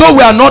 although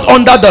we are not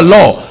under the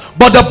law,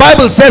 but the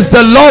Bible says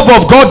the love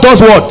of God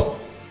does what?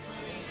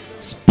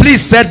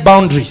 Please set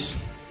boundaries.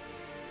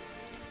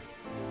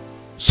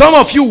 Some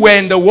of you were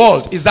in the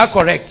world, is that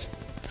correct?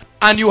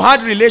 And you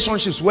had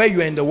relationships where you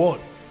were in the world.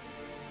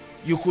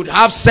 You could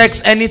have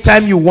sex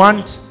anytime you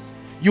want.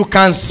 You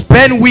can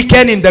spend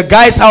weekend in the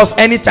guy's house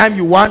anytime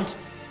you want.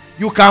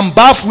 You can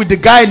bath with the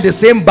guy in the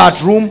same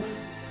bathroom.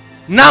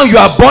 Now you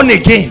are born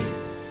again.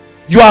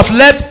 You have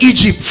left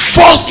Egypt.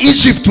 Force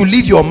Egypt to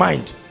leave your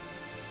mind.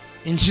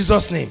 In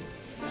Jesus' name.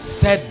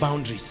 Set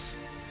boundaries.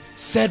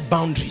 Set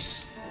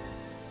boundaries.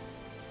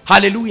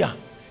 Hallelujah.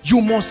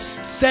 You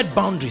must set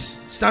boundaries.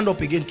 Stand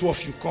up again, two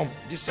of you. Come.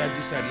 This side,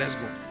 let's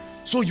go.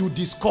 So you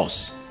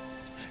discuss.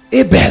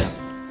 Abel,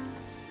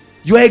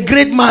 you are a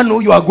great man. Oh,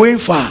 you are going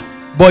far.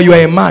 But you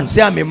are a man.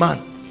 Say, I'm a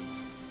man.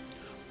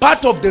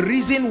 Part of the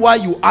reason why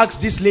you ask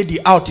this lady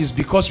out is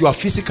because you are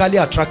physically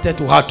attracted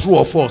to her. True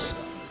or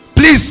false?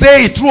 Please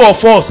say it. True or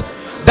false?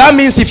 That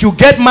means if you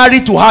get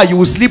married to her, you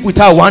will sleep with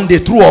her one day.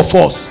 True or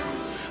false?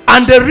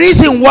 And the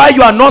reason why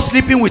you are not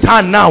sleeping with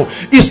her now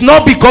is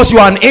not because you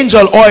are an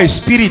angel or a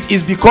spirit.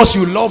 It's because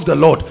you love the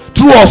Lord.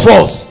 True or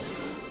false?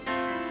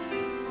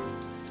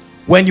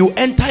 When you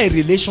enter a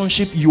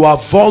relationship, you are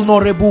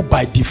vulnerable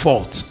by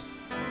default.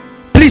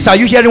 Please, are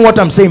you hearing what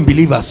I'm saying,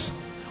 believers?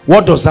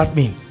 What does that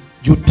mean?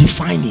 You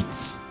define it.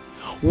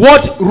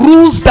 What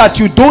rules that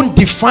you don't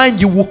define,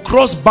 you will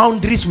cross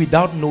boundaries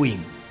without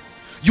knowing.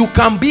 You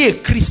can be a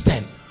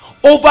Christian.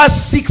 Over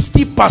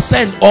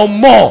 60% or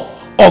more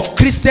of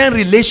Christian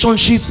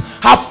relationships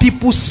have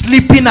people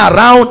sleeping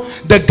around.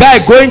 The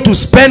guy going to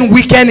spend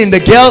weekend in the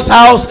girl's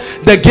house,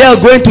 the girl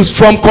going to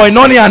from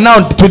Koinonia.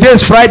 Now today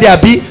is Friday,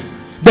 Abi.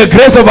 The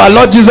grace of our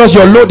Lord Jesus,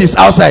 your load is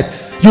outside.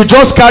 You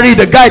just carry,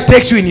 the guy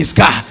takes you in his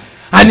car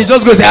and he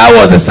just goes, how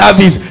was the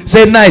service?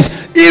 Say, nice.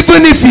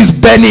 Even if it's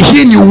Benny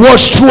Hinn you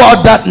watch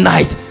throughout that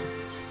night,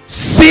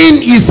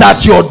 sin is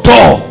at your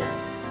door.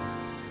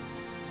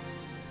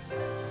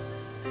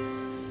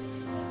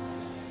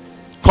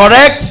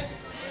 Correct?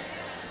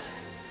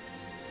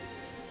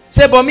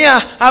 Say, but me,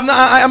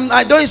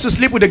 I don't used to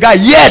sleep with the guy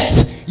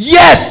yet.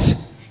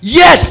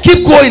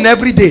 Keep going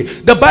every day.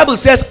 The Bible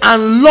says,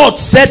 and Lot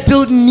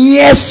settled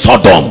near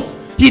Sodom.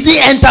 He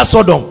didn't enter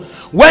Sodom.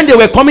 When they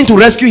were coming to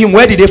rescue him,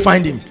 where did they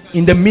find him?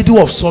 In the middle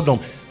of Sodom.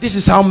 This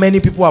is how many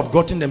people have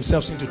gotten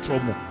themselves into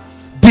trouble.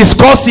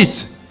 Discuss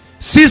it.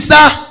 Sister,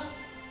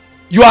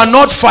 you are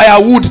not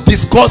firewood.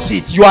 Discuss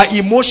it. You are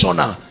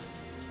emotional.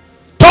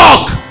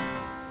 Talk.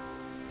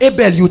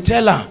 Abel, you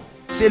tell her,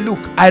 say, look,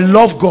 I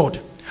love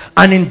God.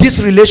 And in this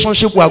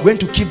relationship, we are going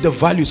to keep the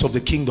values of the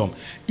kingdom.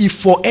 If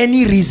for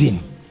any reason,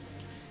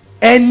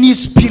 any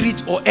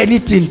spirit or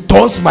anything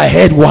turns my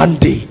head one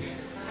day,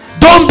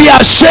 don't be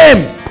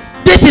ashamed.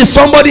 This is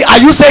somebody. Are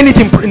you saying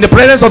it in the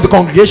presence of the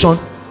congregation?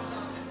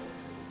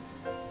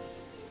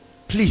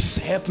 Please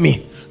help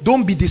me.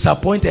 Don't be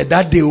disappointed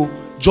that day.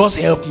 Just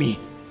help me.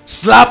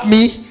 Slap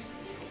me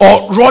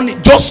or run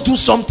it. Just do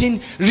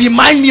something.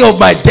 Remind me of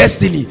my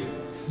destiny.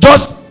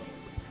 Just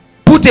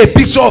put a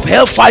picture of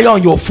hellfire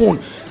on your phone.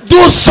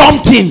 Do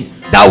something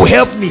that will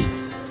help me.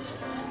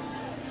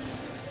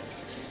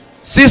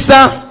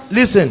 Sister,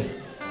 listen.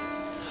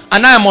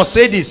 And I must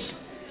say this.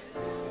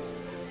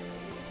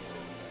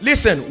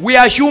 Listen, we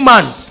are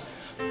humans.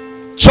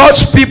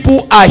 Church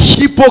people are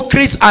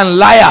hypocrites and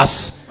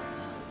liars.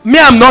 Me,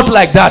 I'm not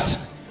like that.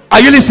 Are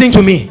you listening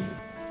to me?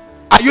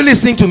 Are you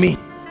listening to me?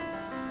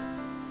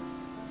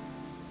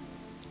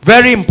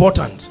 Very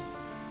important.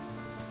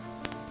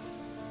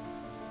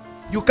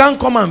 You can't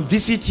come and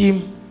visit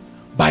him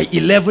by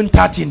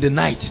 11:30 in the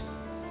night.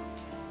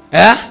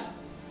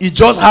 He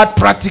just had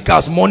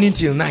practicals morning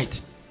till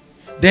night.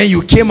 Then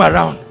you came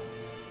around.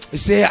 You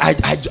say,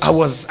 I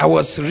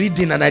was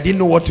reading and I didn't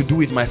know what to do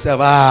with myself.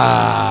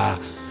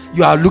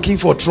 You are looking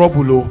for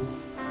trouble. Oh.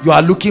 You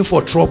are looking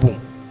for trouble.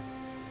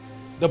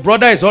 The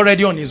brother is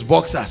already on his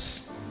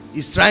boxers.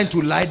 He's trying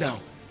to lie down.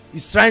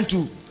 He's trying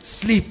to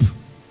sleep.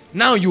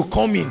 Now you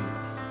come in.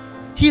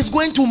 He's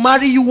going to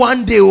marry you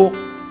one day. Oh.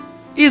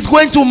 He's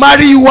going to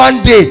marry you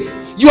one day.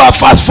 You are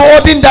fast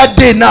forwarding that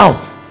day now.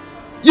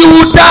 You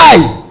will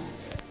die.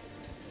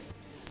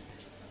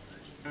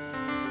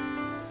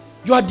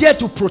 You are there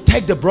to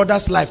protect the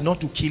brother's life,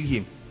 not to kill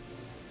him.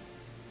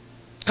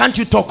 Can't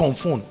you talk on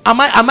phone? Am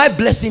I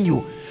blessing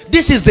you?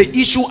 This is the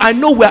issue. I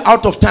know we're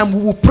out of time.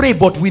 We will pray,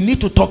 but we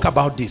need to talk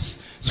about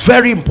this. It's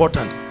very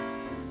important.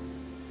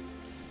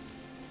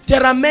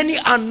 There are many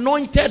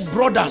anointed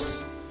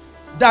brothers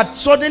that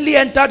suddenly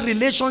entered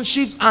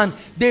relationships and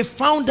they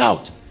found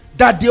out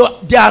that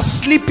they are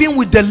sleeping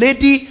with the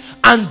lady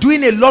and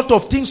doing a lot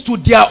of things to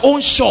their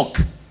own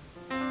shock.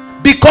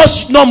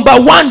 Because number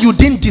one, you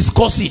didn't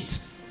discuss it.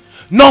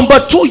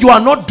 Number two, you are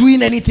not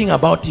doing anything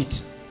about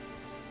it.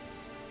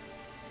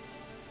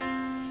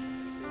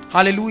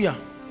 Hallelujah.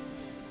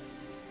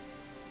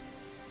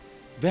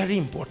 Very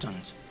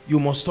important. You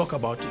must talk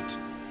about it.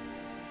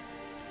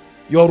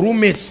 Your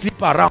roommates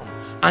sleep around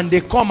and they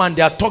come and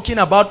they are talking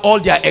about all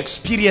their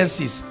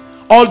experiences,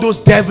 all those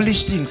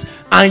devilish things,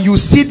 and you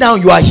sit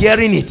down, you are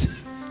hearing it.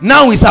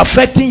 Now it's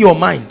affecting your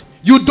mind.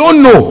 You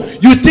don't know.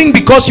 You think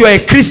because you are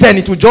a Christian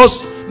it will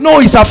just, no,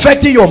 it's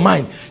affecting your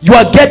mind. You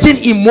are getting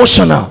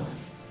emotional.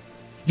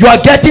 You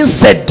are getting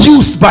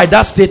seduced by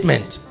that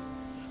statement.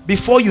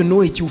 Before you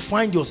know it, you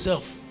find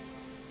yourself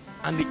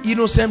and the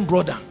innocent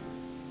brother,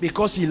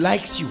 because he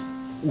likes you,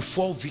 will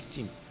fall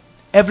victim.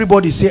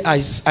 Everybody say,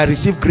 I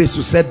receive grace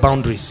to set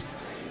boundaries.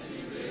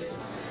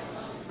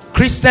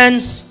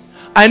 Christians,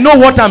 I know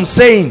what I'm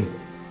saying,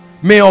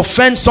 may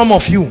offend some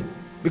of you,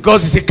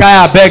 because it's a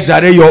kaya beg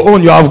jare, your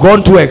own, you have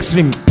gone too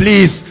extreme.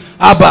 Please,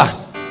 Abba.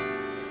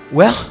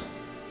 Well,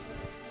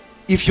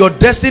 if your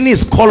destiny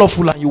is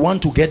colorful and you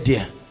want to get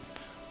there,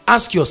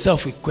 ask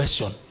yourself a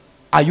question.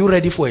 Are you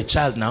ready for a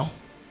child now?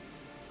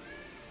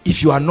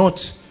 If you are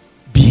not,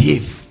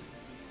 behave.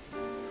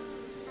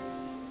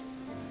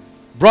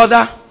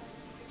 Brother,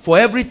 for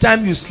every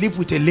time you sleep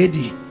with a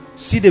lady,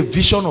 see the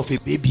vision of a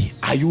baby.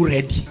 Are you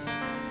ready?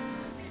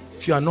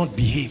 If you are not,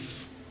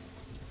 behave.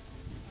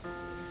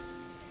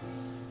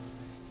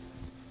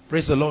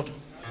 Praise the Lord.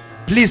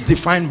 Please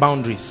define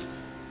boundaries.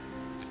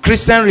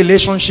 Christian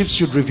relationships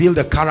should reveal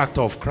the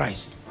character of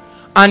Christ.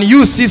 And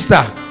you,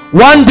 sister,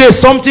 one day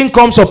something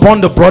comes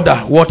upon the brother,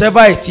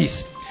 whatever it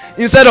is,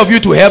 instead of you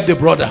to help the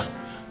brother,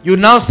 you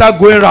now start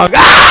going around,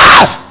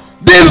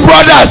 these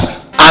brothers,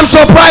 I'm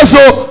surprised.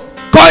 So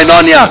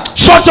koinonia,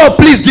 shut up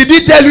please. Did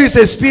he tell you it's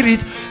a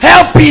spirit?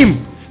 Help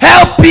him,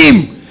 help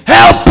him,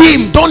 help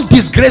him. Don't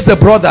disgrace the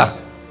brother.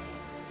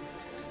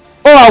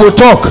 Oh, I will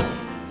talk.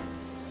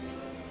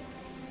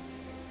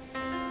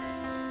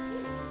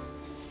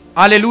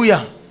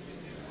 Hallelujah.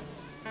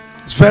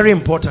 It's very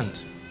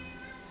important.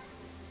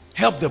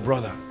 Help the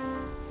brother,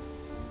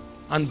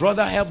 and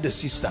brother, help the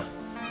sister.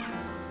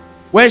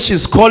 When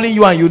she's calling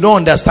you and you don't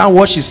understand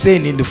what she's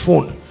saying in the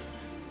phone,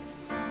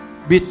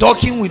 be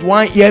talking with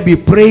one ear, be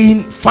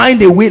praying.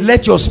 Find a way,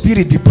 let your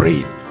spirit be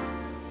praying.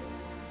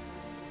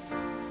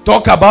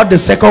 Talk about the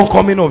second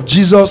coming of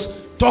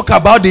Jesus. Talk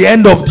about the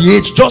end of the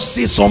age. Just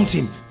say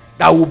something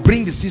that will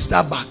bring the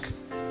sister back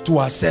to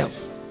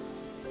herself.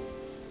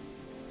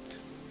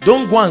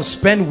 Don't go and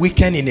spend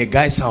weekend in a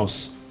guy's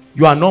house.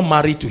 You are not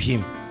married to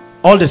him.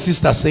 All the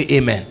sisters say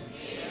amen.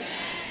 Amen.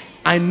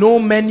 I know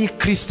many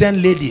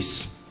Christian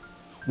ladies,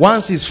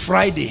 once it's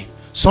Friday,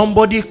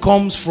 somebody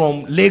comes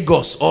from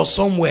Lagos or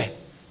somewhere,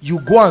 you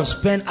go and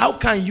spend. How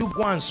can you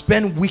go and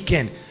spend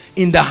weekend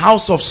in the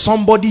house of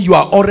somebody you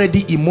are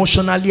already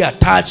emotionally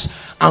attached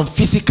and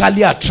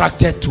physically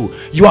attracted to?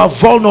 You are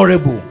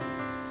vulnerable.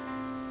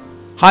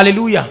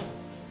 Hallelujah.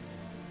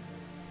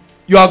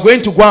 You are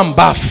going to go and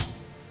bath.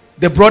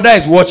 The brother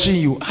is watching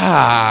you.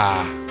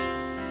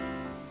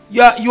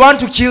 You want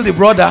to kill the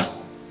brother.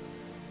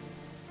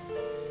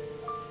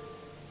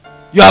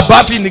 You are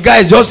bathing, the guy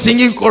is just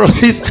singing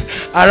choruses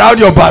around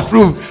your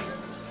bathroom.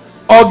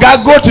 Or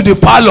God, go to the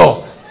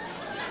parlor.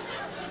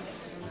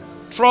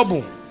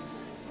 Trouble.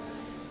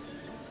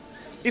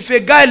 If a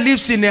guy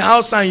lives in a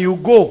house and you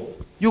go,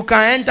 you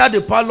can enter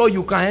the parlor,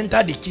 you can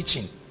enter the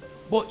kitchen,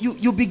 but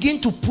you begin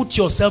to put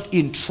yourself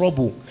in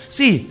trouble.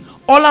 See,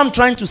 all I'm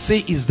trying to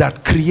say is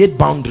that create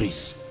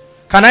boundaries.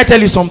 Can I tell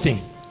you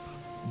something?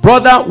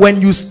 Brother,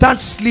 when you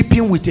start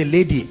sleeping with a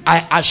lady,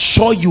 I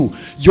assure you,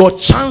 your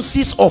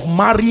chances of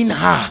marrying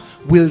her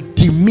will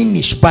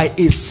diminish by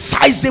a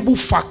sizable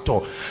factor.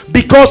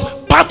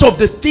 Because part of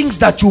the things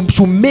that you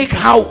should make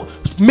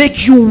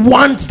you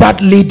want that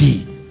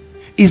lady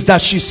is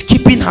that she's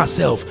keeping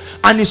herself,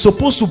 and is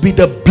supposed to be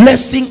the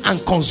blessing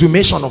and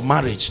consummation of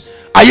marriage.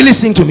 Are you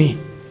listening to me?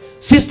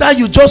 Sister,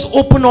 you just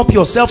open up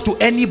yourself to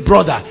any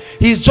brother.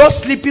 He's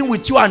just sleeping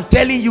with you and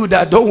telling you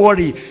that, don't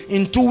worry,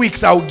 in 2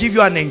 weeks I will give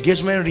you an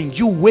engagement ring.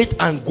 You wait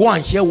and go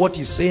and hear what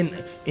he's saying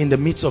in the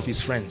midst of his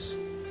friends.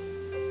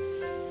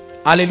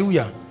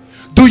 Hallelujah.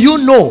 Do you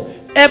know,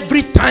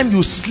 every time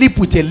you sleep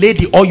with a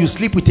lady or you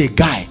sleep with a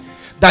guy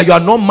that you are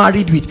not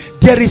married with,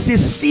 there is a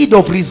seed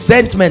of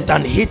resentment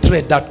and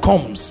hatred that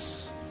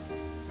comes.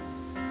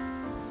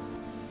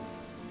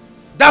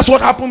 That's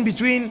what happened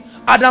between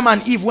Adam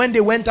and Eve when they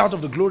went out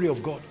of the glory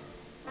of God.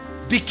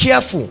 Be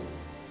careful.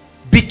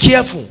 Be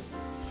careful.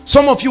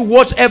 Some of you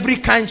watch every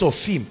kind of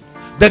film.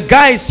 The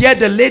guy is here,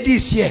 the lady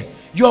is here.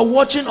 You are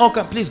watching all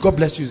kind. Please, God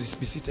bless you.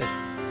 Be seated.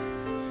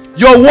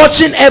 You're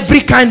watching every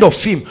kind of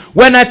film.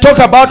 When I talk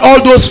about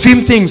all those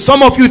film things,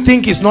 some of you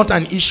think it's not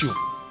an issue.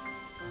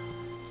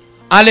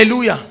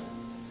 Hallelujah.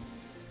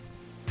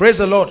 Praise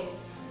the Lord.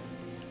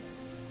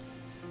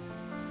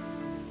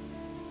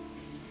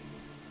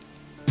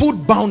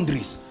 Put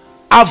boundaries.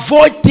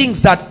 Avoid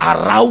things that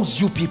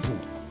arouse you people.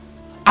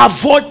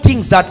 Avoid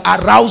things that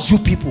arouse you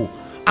people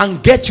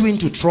and get you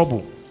into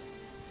trouble.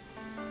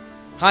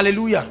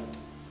 Hallelujah.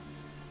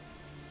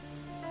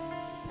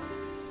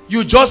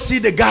 You just see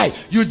the guy,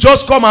 you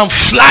just come and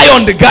fly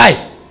on the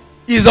guy.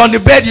 He's on the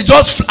bed, you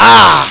just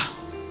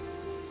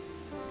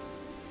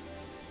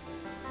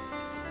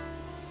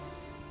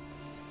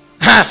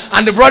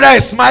and the brother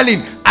is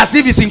smiling as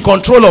if he's in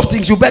control of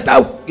things. You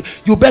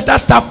better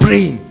start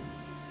praying.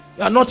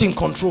 You are not in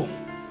control.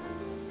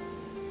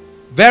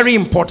 Very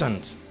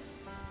important.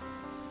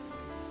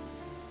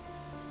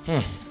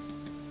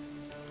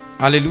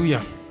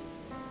 Hallelujah.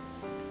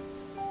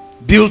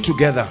 Build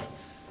together.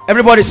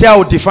 Everybody say, I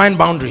will define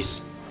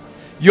boundaries.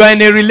 You are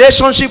in a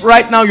relationship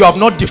right now, you have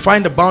not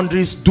defined the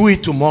boundaries. Do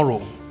it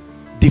tomorrow.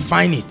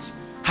 Define it.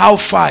 How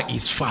far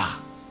is far?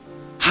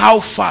 How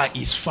far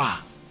is far?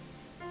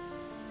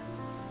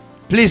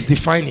 Please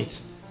define it.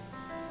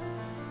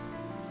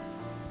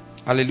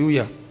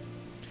 Hallelujah.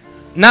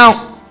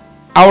 Now,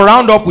 I'll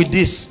round up with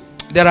this.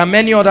 There are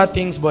many other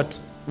things, but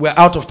we're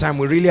out of time.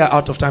 We really are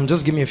out of time.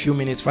 Just give me a few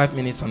minutes, 5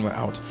 minutes, and we're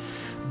out.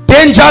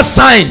 Danger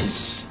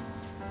signs.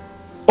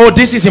 Oh,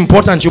 this is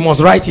important. You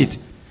must write it.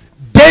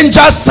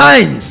 Danger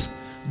signs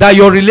that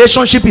your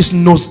relationship is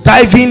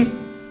nosediving,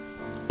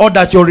 or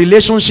that your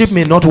relationship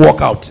may not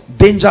work out.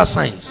 Danger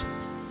signs.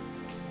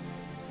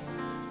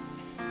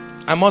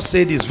 I must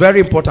say this, very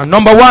important.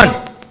 Number one,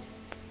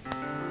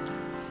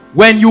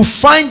 when you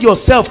find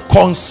yourself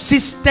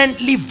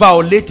consistently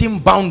violating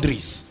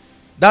boundaries,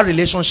 that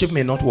relationship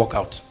may not work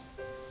out.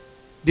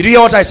 Did you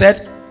hear what I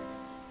said?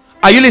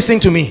 Are you listening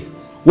to me?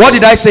 What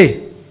did I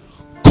say?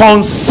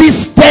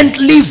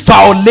 Consistently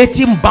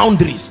violating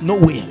boundaries. No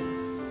way.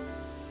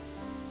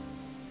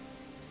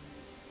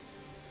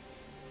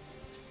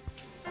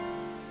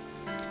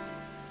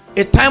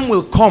 A time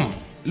will come,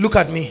 look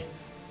at me,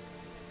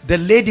 the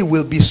lady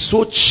will be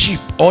so cheap,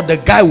 or the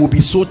guy will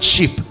be so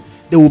cheap,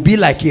 they will be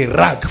like a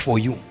rag for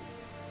you.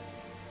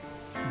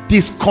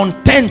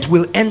 Discontent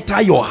will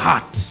enter your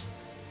heart.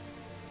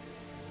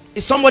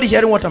 Is somebody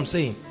hearing what I'm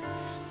saying?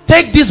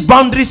 Take these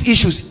boundaries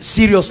issues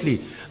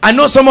seriously. I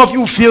know some of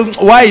you feel,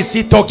 why is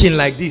he talking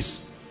like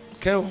this?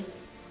 Okay.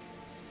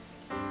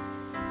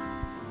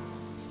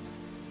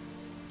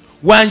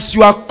 Once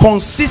you are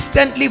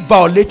consistently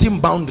violating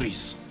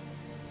boundaries,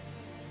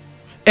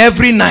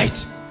 every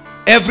night,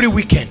 every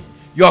weekend,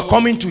 you are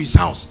coming to his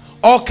house,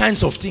 all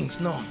kinds of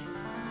things, no,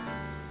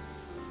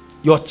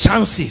 your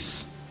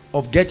chances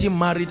of getting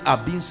married are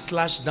being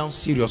slashed down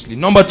seriously.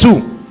 Number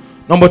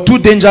two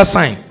danger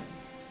sign: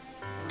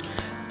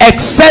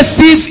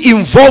 excessive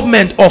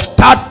involvement of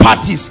third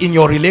parties in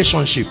your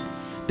relationship.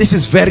 This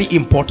is very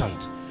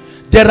important.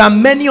 There are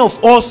many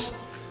of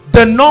us,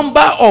 the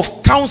number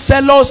of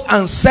counselors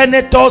and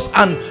senators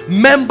and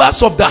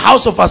members of the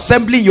House of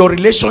Assembly in your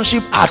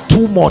relationship are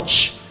too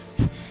much.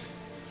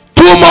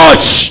 Too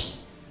much.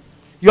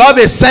 You have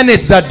a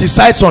Senate that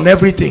decides on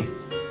everything.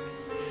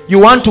 You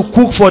want to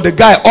cook for the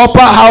guy, upper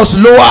house,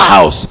 lower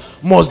house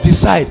must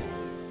decide.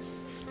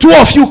 Two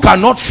of you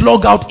cannot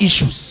flog out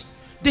issues.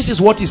 This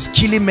is what is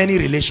killing many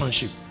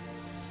relationships.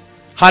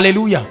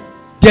 Hallelujah.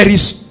 There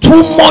is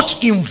too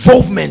much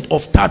involvement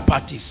of third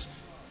parties.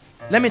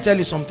 Let me tell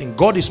you something.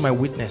 God is my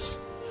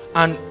witness.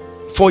 And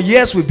for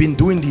years we've been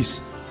doing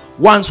this.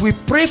 Once we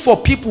pray for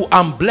people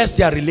and bless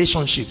their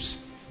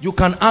relationships, you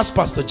can ask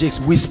Pastor Jakes,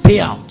 we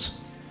stay out.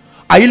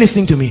 Are you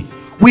listening to me?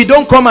 We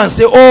don't come and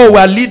say, oh,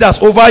 we're leaders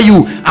over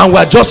you and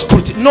we're just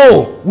scrutiny.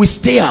 No, we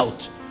stay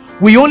out.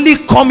 We only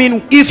come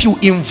in if you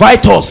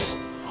invite us,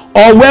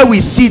 or where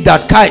we see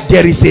that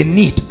there is a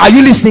need. Are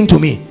you listening to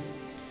me?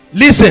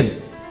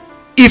 Listen,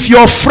 if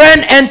your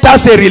friend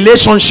enters a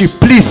relationship,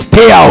 please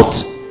stay out.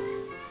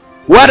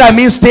 What I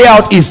mean stay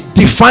out is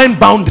define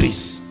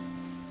boundaries.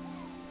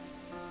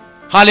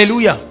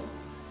 Hallelujah.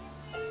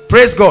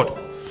 Praise God.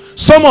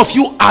 Some of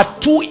you are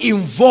too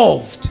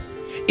involved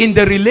in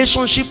the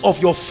relationship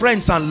of your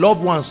friends and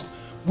loved ones.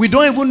 We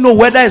don't even know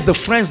whether it's the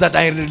friends that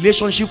are in a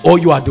relationship or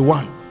you are the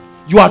one.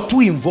 You are too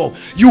involved.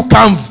 You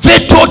can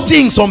veto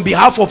things on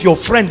behalf of your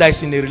friend that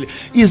is in a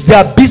relationship. It's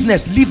their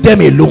business. Leave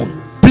them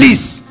alone.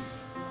 Please.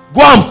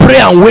 Go and pray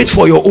and wait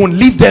for your own.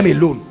 Leave them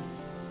alone.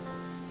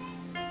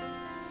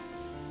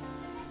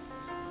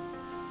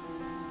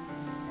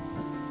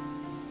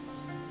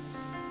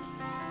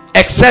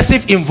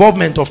 Excessive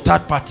involvement of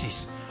third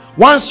parties.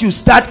 Once you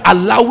start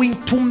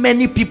allowing too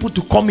many people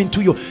to come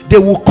into you, they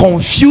will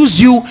confuse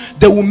you.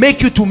 They will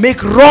make you to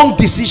make wrong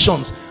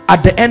decisions.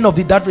 At the end of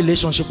it, that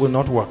relationship will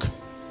not work.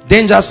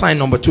 Danger sign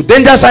number two.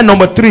 Danger sign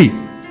number three.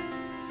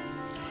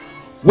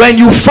 When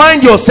you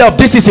find yourself,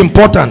 this is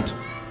important,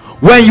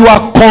 when you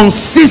are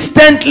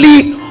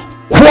consistently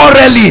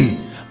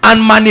quarreling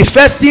and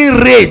manifesting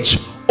rage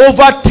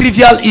over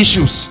trivial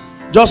issues,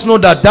 just know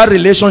that that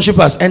relationship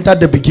has entered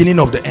the beginning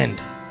of the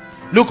end.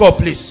 Look up,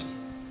 please.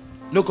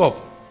 Look up.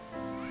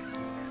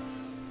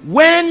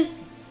 When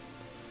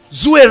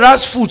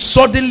Zuera's food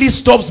suddenly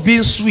stops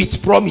being sweet,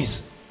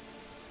 promise,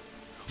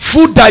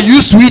 food that you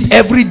used to eat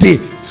every day,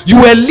 you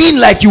were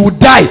lean like you would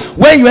die.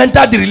 When you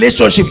entered the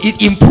relationship,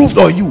 it improved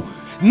on you.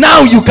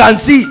 Now you can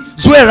see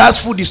Zuera's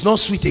food is not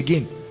sweet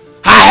again.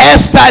 Her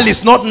hairstyle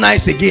is not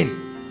nice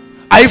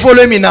again. Are you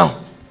following me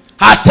now?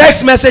 Her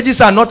text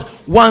messages are not.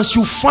 Once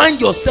you find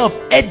yourself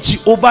edgy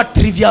over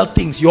trivial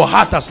things, your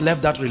heart has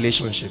left that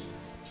relationship.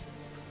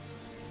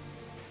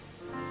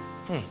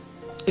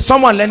 Is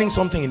someone learning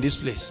something in this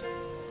place?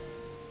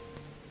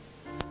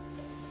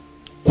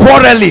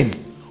 Quarreling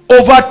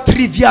over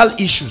trivial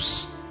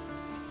issues.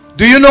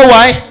 Do you know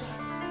why?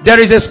 There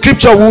is a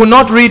scripture, we will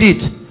not read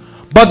it,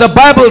 but the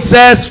Bible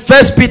says,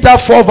 1 Peter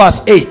 4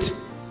 verse 8.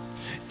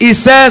 It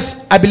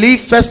says, I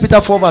believe 1 Peter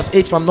 4 verse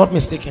 8 if I'm not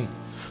mistaken,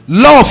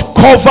 love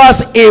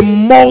covers a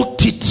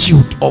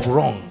multitude of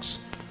wrongs.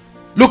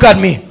 Look at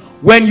me.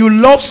 When you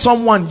love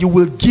someone, you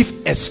will give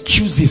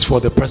excuses for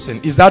the person.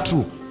 Is that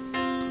true?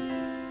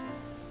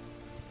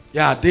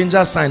 Yeah,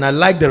 danger sign. I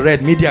like the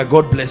red. Media,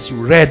 God bless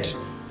you. Red.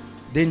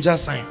 Danger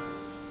sign.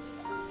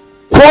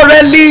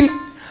 Quarreling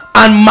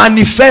and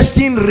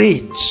manifesting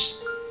rage.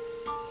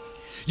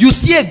 You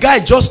see a guy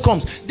just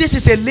comes. This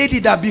is a lady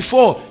that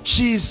before,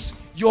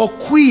 she's your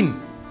queen.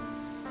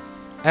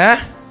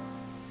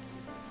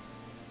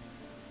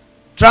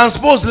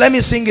 Transpose, let me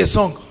sing a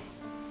song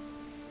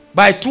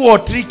by 2 or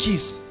 3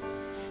 keys.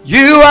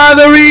 You are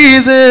the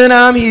reason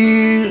I'm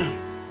here.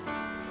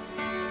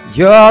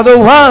 You're the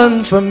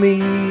one for me.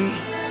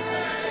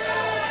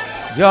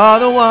 You're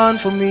the one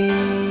for me.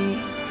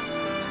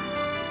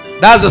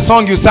 That's the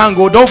song you sang.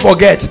 Oh, don't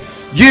forget.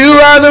 You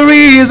are the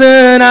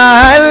reason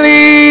I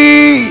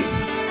live.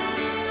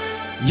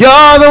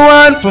 You're the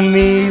one for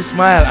me.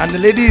 Smile. And the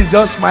lady is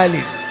just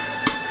smiling.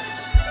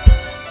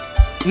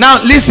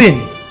 Now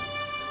listen.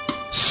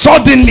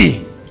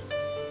 Suddenly,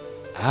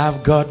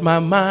 I've got my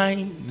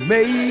mind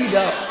made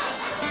up.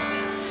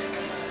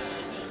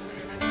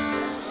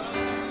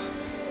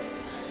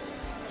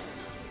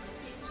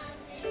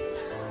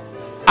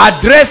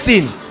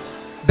 Addressing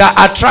that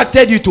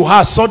attracted you to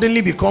her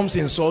suddenly becomes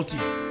insulting.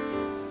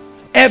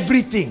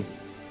 Everything.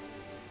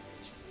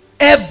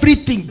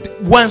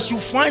 Once you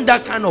find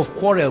that kind of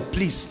quarrel,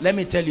 please, let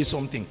me tell you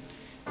something.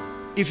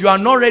 If you are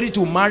not ready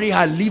to marry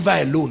her, leave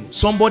her alone.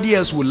 Somebody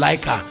else will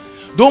like her.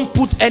 Don't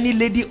put any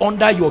lady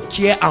under your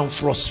care and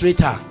frustrate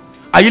her.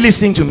 Are you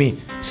listening to me?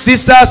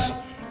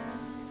 Sisters,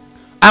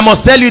 I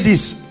must tell you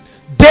this.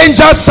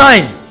 Danger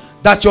sign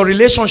that your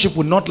relationship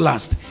will not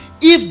last.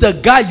 If the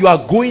guy you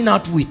are going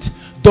out with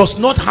does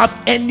not have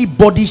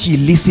anybody he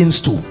listens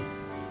to.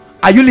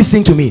 Are you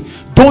listening to me?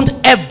 Don't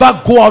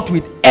ever go out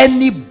with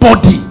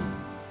anybody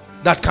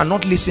that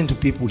cannot listen to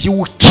people. He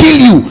will kill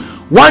you.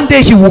 One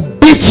day he will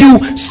beat you,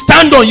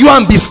 stand on you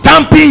and be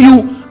stamping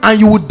you, and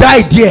you will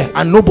die there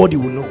and nobody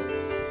will know.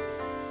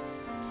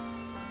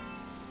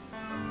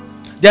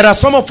 There are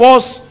some of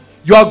us,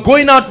 you are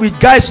going out with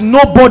guys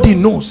nobody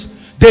knows.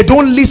 They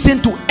don't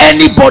listen to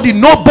anybody.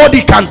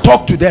 Nobody can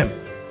talk to them.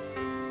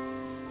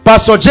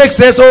 Pastor Jake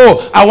says,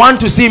 oh, I want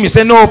to see him. You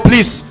say, no,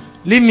 please,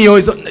 leave me.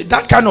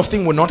 That kind of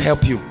thing will not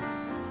help you.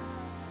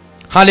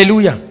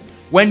 Hallelujah.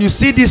 When you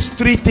see these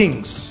 3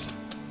 things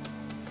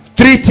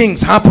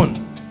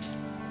happen,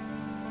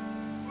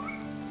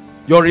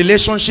 your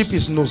relationship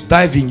is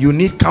nosediving. You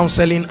need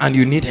counseling and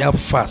you need help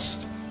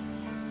fast.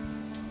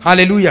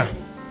 Hallelujah.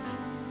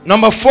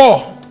 Number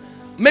 4,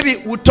 maybe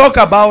we'll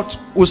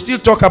still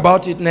talk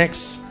about it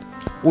next.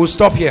 We'll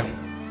stop here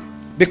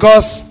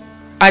because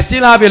I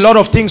still have a lot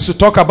of things to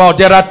talk about.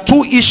 There are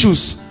 2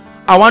 issues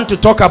I want to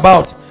talk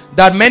about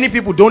that many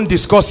people don't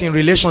discuss in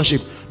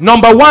relationship.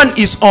 Number 1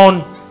 is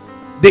on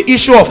the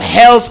issue of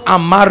health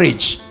and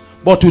marriage,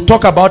 but we'll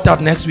talk about that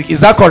next week. Is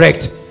that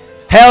correct?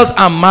 Health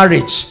and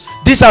marriage.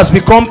 This has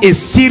become a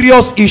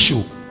serious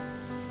issue.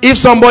 If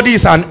somebody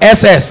is an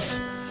SS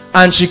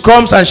and she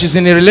comes and she's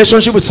in a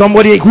relationship with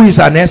somebody who is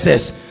an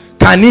SS,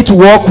 can it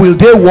work? Will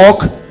they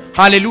work?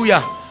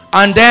 Hallelujah.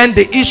 And then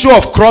the issue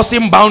of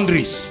crossing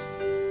boundaries.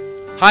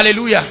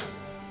 Hallelujah.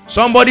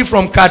 Somebody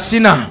from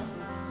Katsina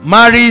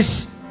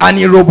marries an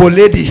Irobo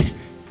lady.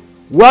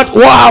 What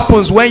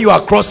happens when you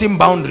are crossing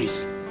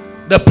boundaries?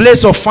 The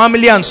place of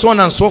family and so on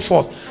and so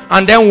forth.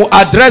 And then we'll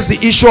address the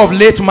issue of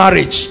late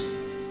marriage.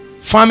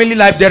 Family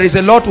life, there is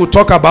a lot we'll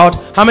talk about.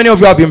 How many of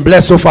you have been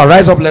blessed so far?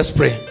 Rise up, let's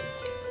pray.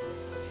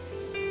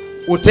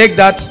 We'll take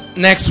that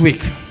next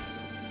week.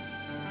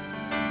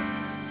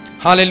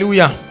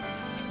 Hallelujah.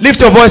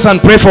 Lift your voice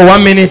and pray for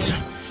 1 minute.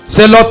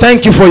 Say, Lord,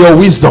 thank you for your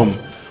wisdom.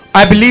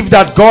 I believe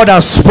that God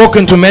has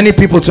spoken to many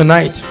people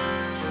tonight.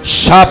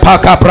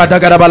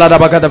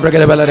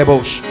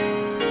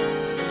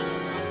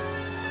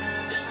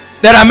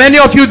 There are many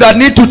of you that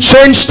need to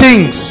change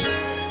things.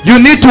 You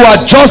need to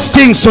adjust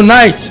things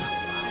tonight.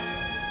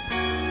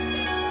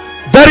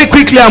 Very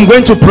quickly, I'm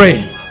going to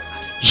pray.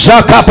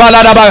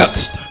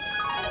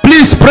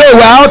 Please pray.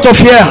 We're out of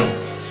here.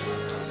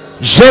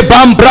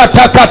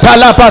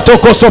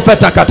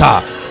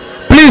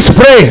 Please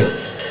pray.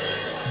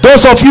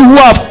 Those of you who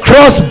have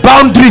crossed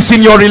boundaries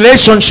in your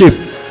relationship,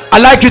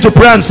 I'd like you to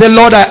pray and say,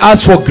 Lord, I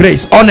ask for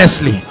grace.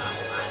 Honestly.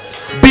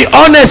 Be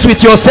honest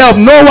with yourself.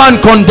 No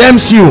one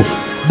condemns you,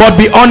 but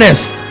be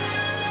honest.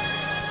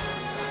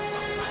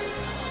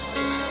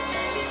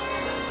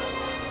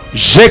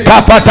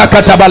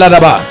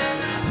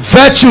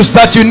 Virtues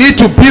that you need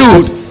to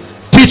build.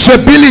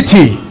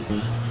 Teachability.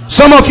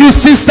 Some of you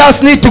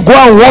sisters need to go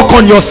and work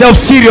on yourself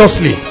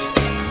seriously.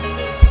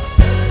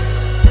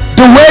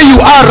 The way you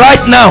are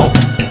right now,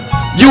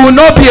 you will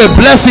not be a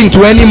blessing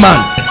to any man.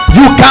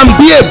 You can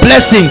be a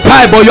blessing,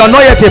 Kai, but you are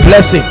not yet a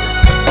blessing.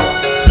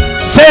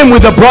 Same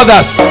with the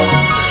brothers.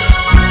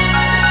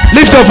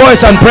 Lift your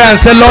voice and pray and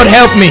say, Lord,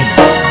 help me.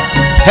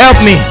 Help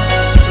me.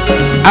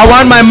 I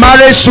want my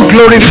marriage to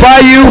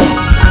glorify you.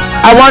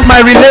 I want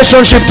my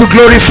relationship to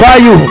glorify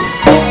you.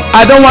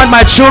 I don't want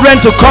my children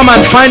to come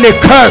and find a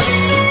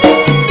curse.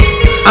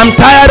 I'm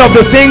tired of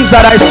the things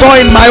that I saw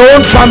in my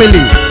own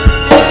family.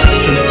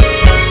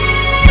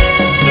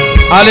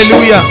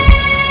 Hallelujah.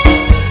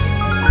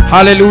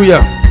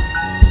 Hallelujah.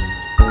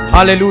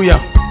 Hallelujah.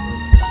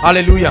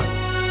 Hallelujah.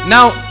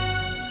 Now,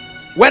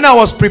 when I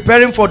was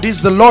preparing for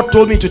this, the Lord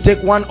told me to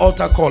take one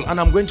altar call, and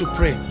I'm going to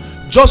pray.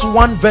 Just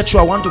one virtue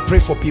I want to pray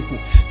for people.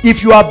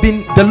 If you have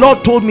been, the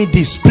Lord told me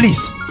this,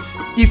 please,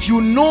 if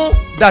you know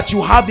that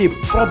you have a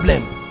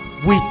problem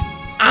with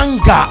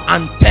anger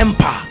and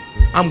temper,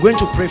 I'm going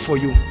to pray for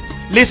you.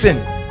 Listen,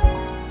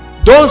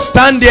 don't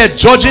stand there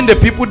judging the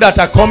people that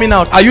are coming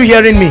out. Are you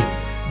hearing me?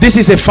 This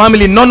is a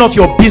family. None of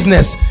your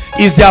business.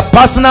 Is their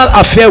personal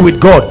affair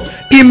with God.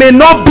 It may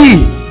not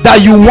be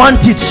that you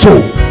want it so.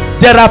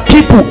 There are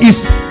people,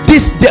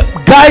 the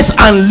guys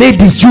and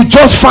ladies, you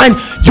just find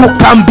you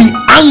can be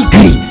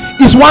angry.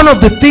 It's one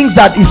of the things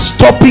that is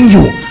stopping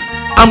you.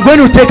 I'm going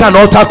to take an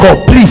altar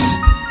call. Please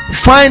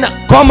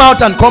come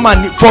out and come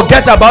and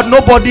forget about,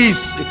 nobody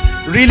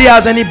really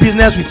has any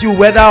business with you,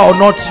 whether or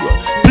not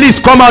please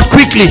come out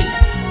quickly,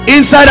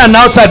 inside and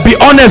outside. Be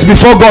honest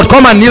before God.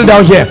 Come and kneel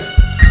down here.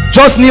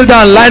 Just kneel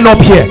down and line up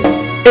here.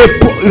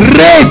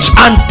 Rage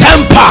and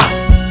temper,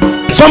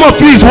 some of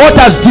you, is what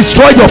has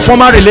destroyed your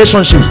former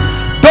relationships.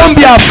 Don't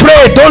be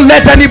afraid. Don't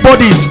let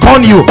anybody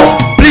scorn you.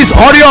 Please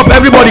hurry up,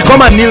 everybody.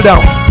 Come and kneel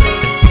down.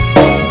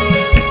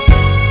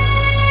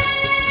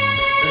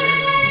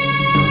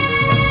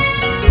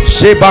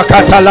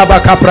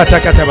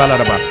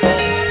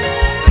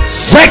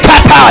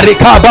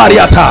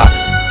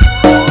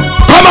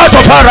 Come out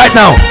of her right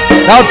now.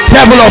 Thou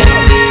devil of,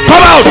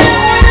 come out.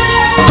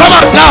 Come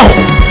out now.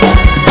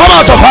 Come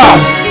out of her.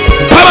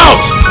 Come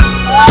out.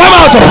 Come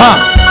out of her.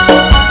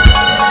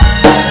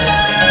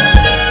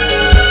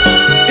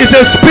 It's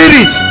a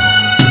spirit.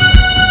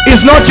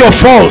 It's not your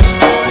fault.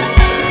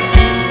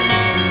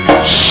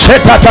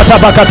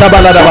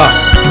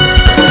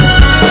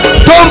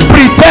 Don't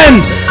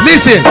pretend.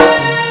 Listen.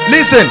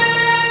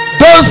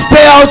 Don't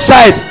stay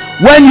outside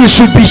when you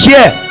should be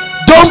here.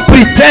 Don't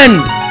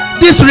pretend.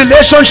 This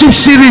relationship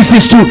series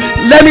is to,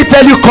 let me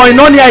tell you,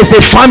 Koinonia is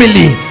a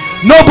family.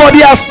 Nobody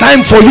has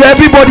time for you.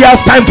 Everybody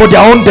has time for their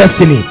own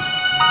destiny.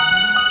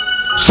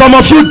 Some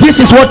of you, this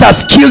is what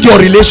has killed your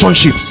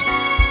relationships.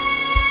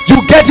 You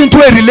get into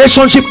a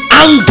relationship,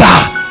 anger,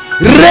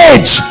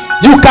 rage.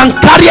 You can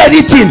carry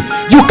anything.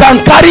 You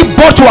can carry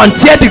bottle and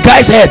tear the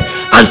guy's head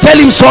and tell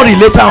him sorry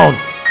later on.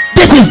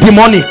 This is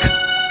demonic.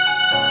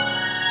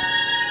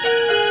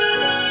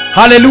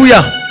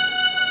 Hallelujah.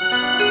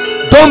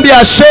 Don't be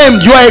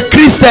ashamed. You are a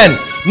Christian.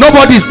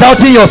 Nobody is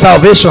doubting your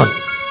salvation.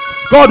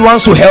 God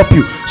wants to help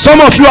you. Some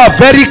of you are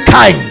very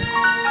kind,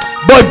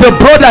 but if the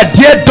brother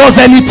there does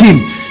anything,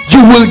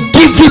 you will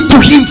give it to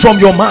him from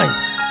your mind.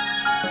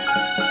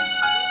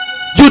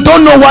 You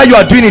don't know why you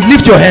are doing it.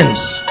 Lift your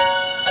hands,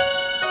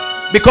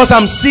 because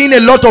I'm seeing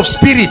a lot of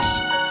spirits.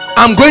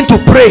 I'm going to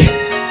pray.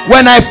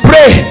 When I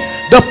pray,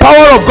 the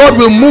power of God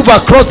will move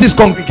across this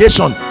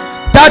congregation.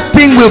 That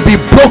thing will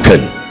be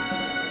broken.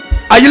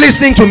 Are you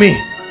listening to me?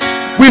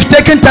 We've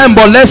taken time,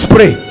 but let's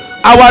pray.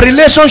 Our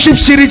relationship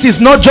series is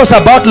not just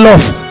about love.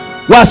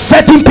 We are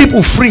setting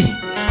people free.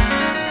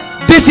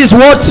 This is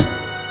what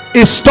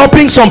is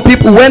stopping some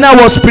people. When I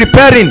was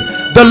preparing,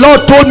 the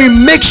Lord told me,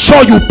 make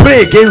sure you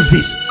pray against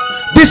this.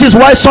 This is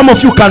why some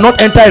of you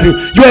cannot enter.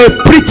 You are a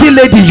pretty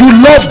lady. You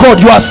love God.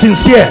 You are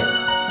sincere.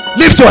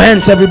 Lift your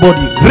hands,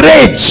 everybody.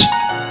 Rage.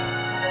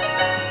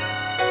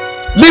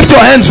 Lift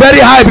your hands very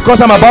high,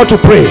 because I'm about to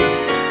pray.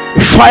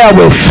 Fire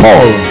will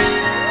fall.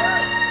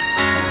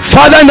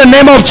 Father, in the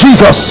name of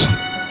Jesus,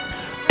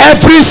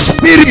 every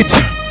spirit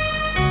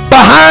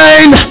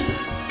behind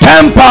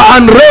temper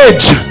and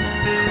rage,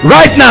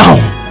 right now,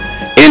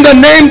 in the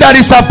name that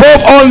is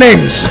above all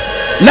names,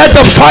 let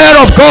the fire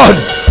of God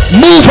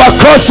move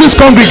across this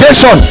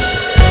congregation.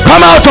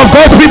 Come out of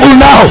God's people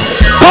now.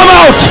 Come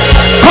out.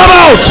 Come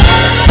out.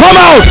 Come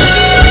out.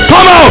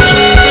 Come out.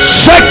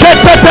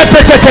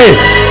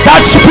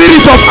 That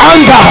spirit of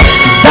anger,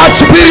 that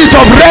spirit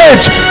of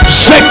rage,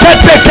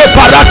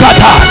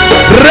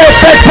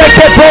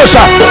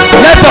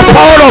 let the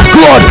power of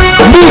God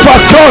move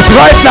across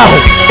right now.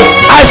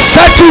 I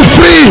set you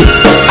free.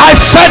 I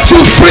set you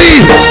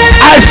free.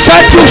 I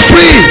set you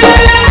free.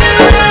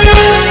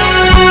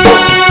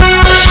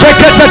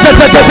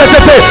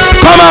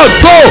 Come out.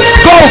 Go.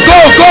 Go. Go.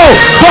 Go.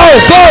 Go.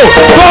 Go.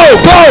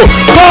 Go. Go.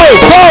 Go.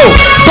 Go.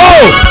 Go.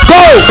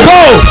 Go. Go.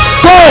 Go.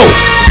 Go.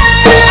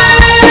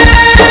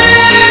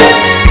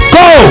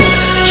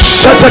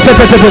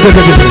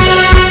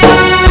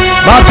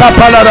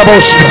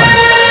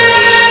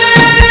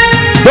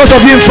 Those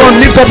of you in front,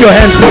 lift up your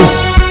hands, please.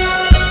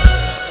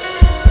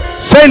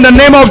 Say, in the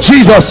name of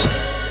Jesus,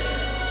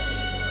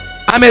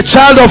 I'm a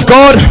child of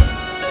God,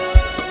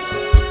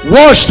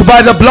 washed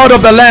by the blood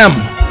of the Lamb,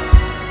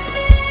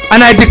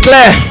 and I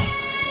declare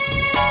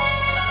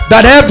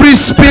that every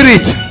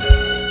spirit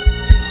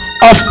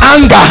of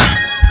anger,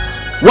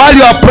 while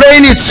you are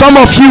praying it, some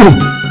of you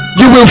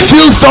will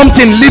feel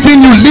something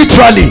leaving you.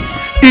 Literally,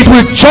 it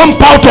will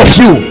jump out of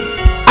you.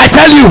 I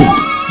tell you,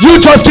 you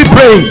just keep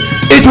praying.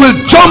 It will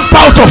jump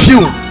out of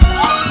you.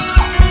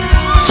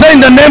 Say,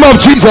 in the name of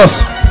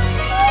Jesus,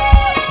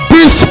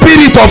 this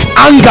spirit of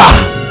anger,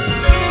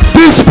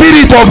 this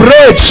spirit of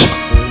rage,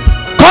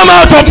 come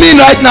out of me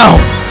right now,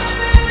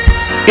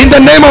 in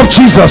the name of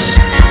Jesus.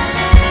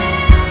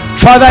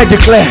 Father, I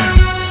declare,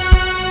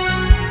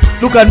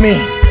 look at me,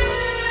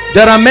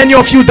 There are many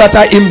of you that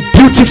are in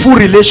beautiful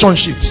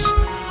relationships,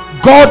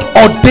 God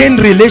ordained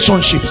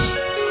relationships,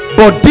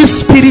 but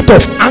this spirit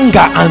of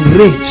anger and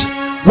rage,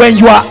 when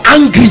you are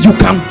angry you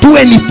can do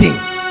anything.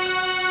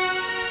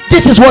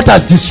 This is what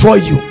has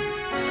destroyed you.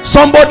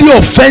 Somebody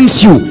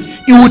offends you,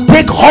 it will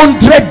take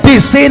 100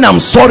 days saying I'm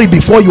sorry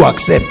before you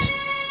accept.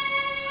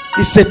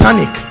 It's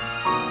satanic.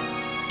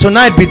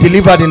 Tonight be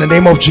delivered in the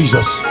name of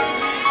Jesus.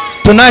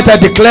 Tonight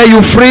I declare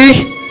you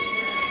free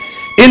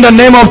in the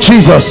name of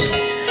Jesus.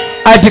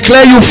 I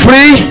declare you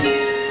free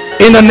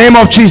in the name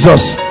of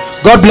Jesus.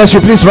 God bless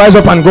you. Please rise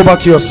up and go back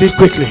to your seat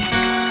quickly.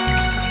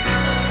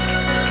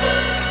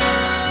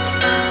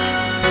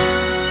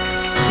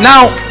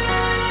 Now,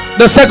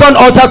 the second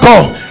altar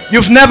call.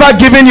 You've never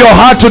given your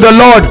heart to the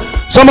Lord.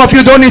 Some of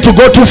you don't need to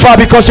go too far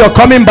because you're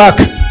coming back.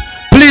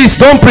 Please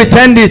don't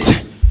pretend it.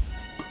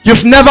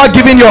 You've never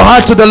given your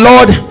heart to the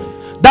Lord.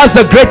 That's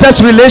the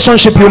greatest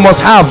relationship you must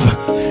have,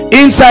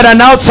 inside and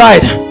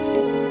outside.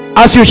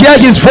 As you hear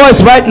his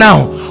voice right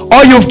now,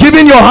 or you've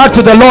given your heart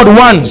to the Lord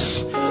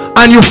once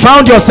and you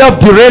found yourself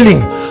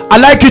derailing, I'd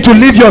like you to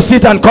leave your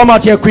seat and come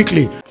out here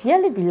quickly.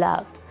 Dearly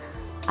beloved,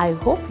 I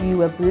hope you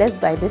were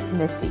blessed by this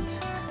message.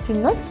 Do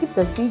not keep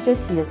the video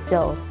to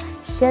yourself.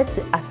 Share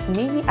to as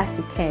many as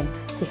you can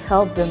to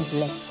help them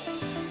bless.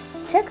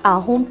 Check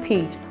our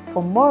homepage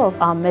for more of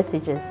our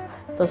messages.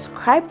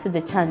 Subscribe to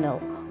the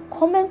channel,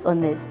 comment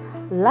on it,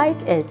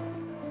 like it.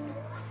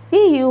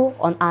 See you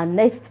on our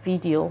next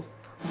video.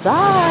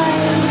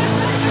 Bye.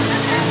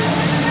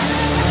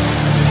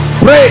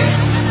 Pray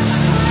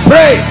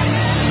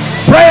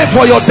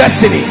for your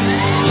destiny.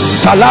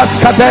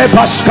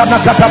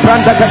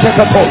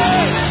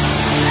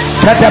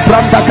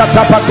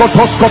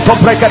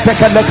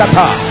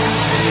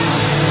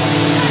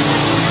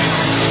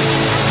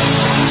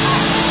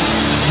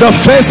 The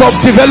phase of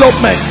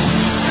development.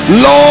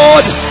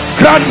 Lord,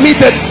 grant me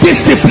the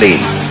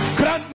discipline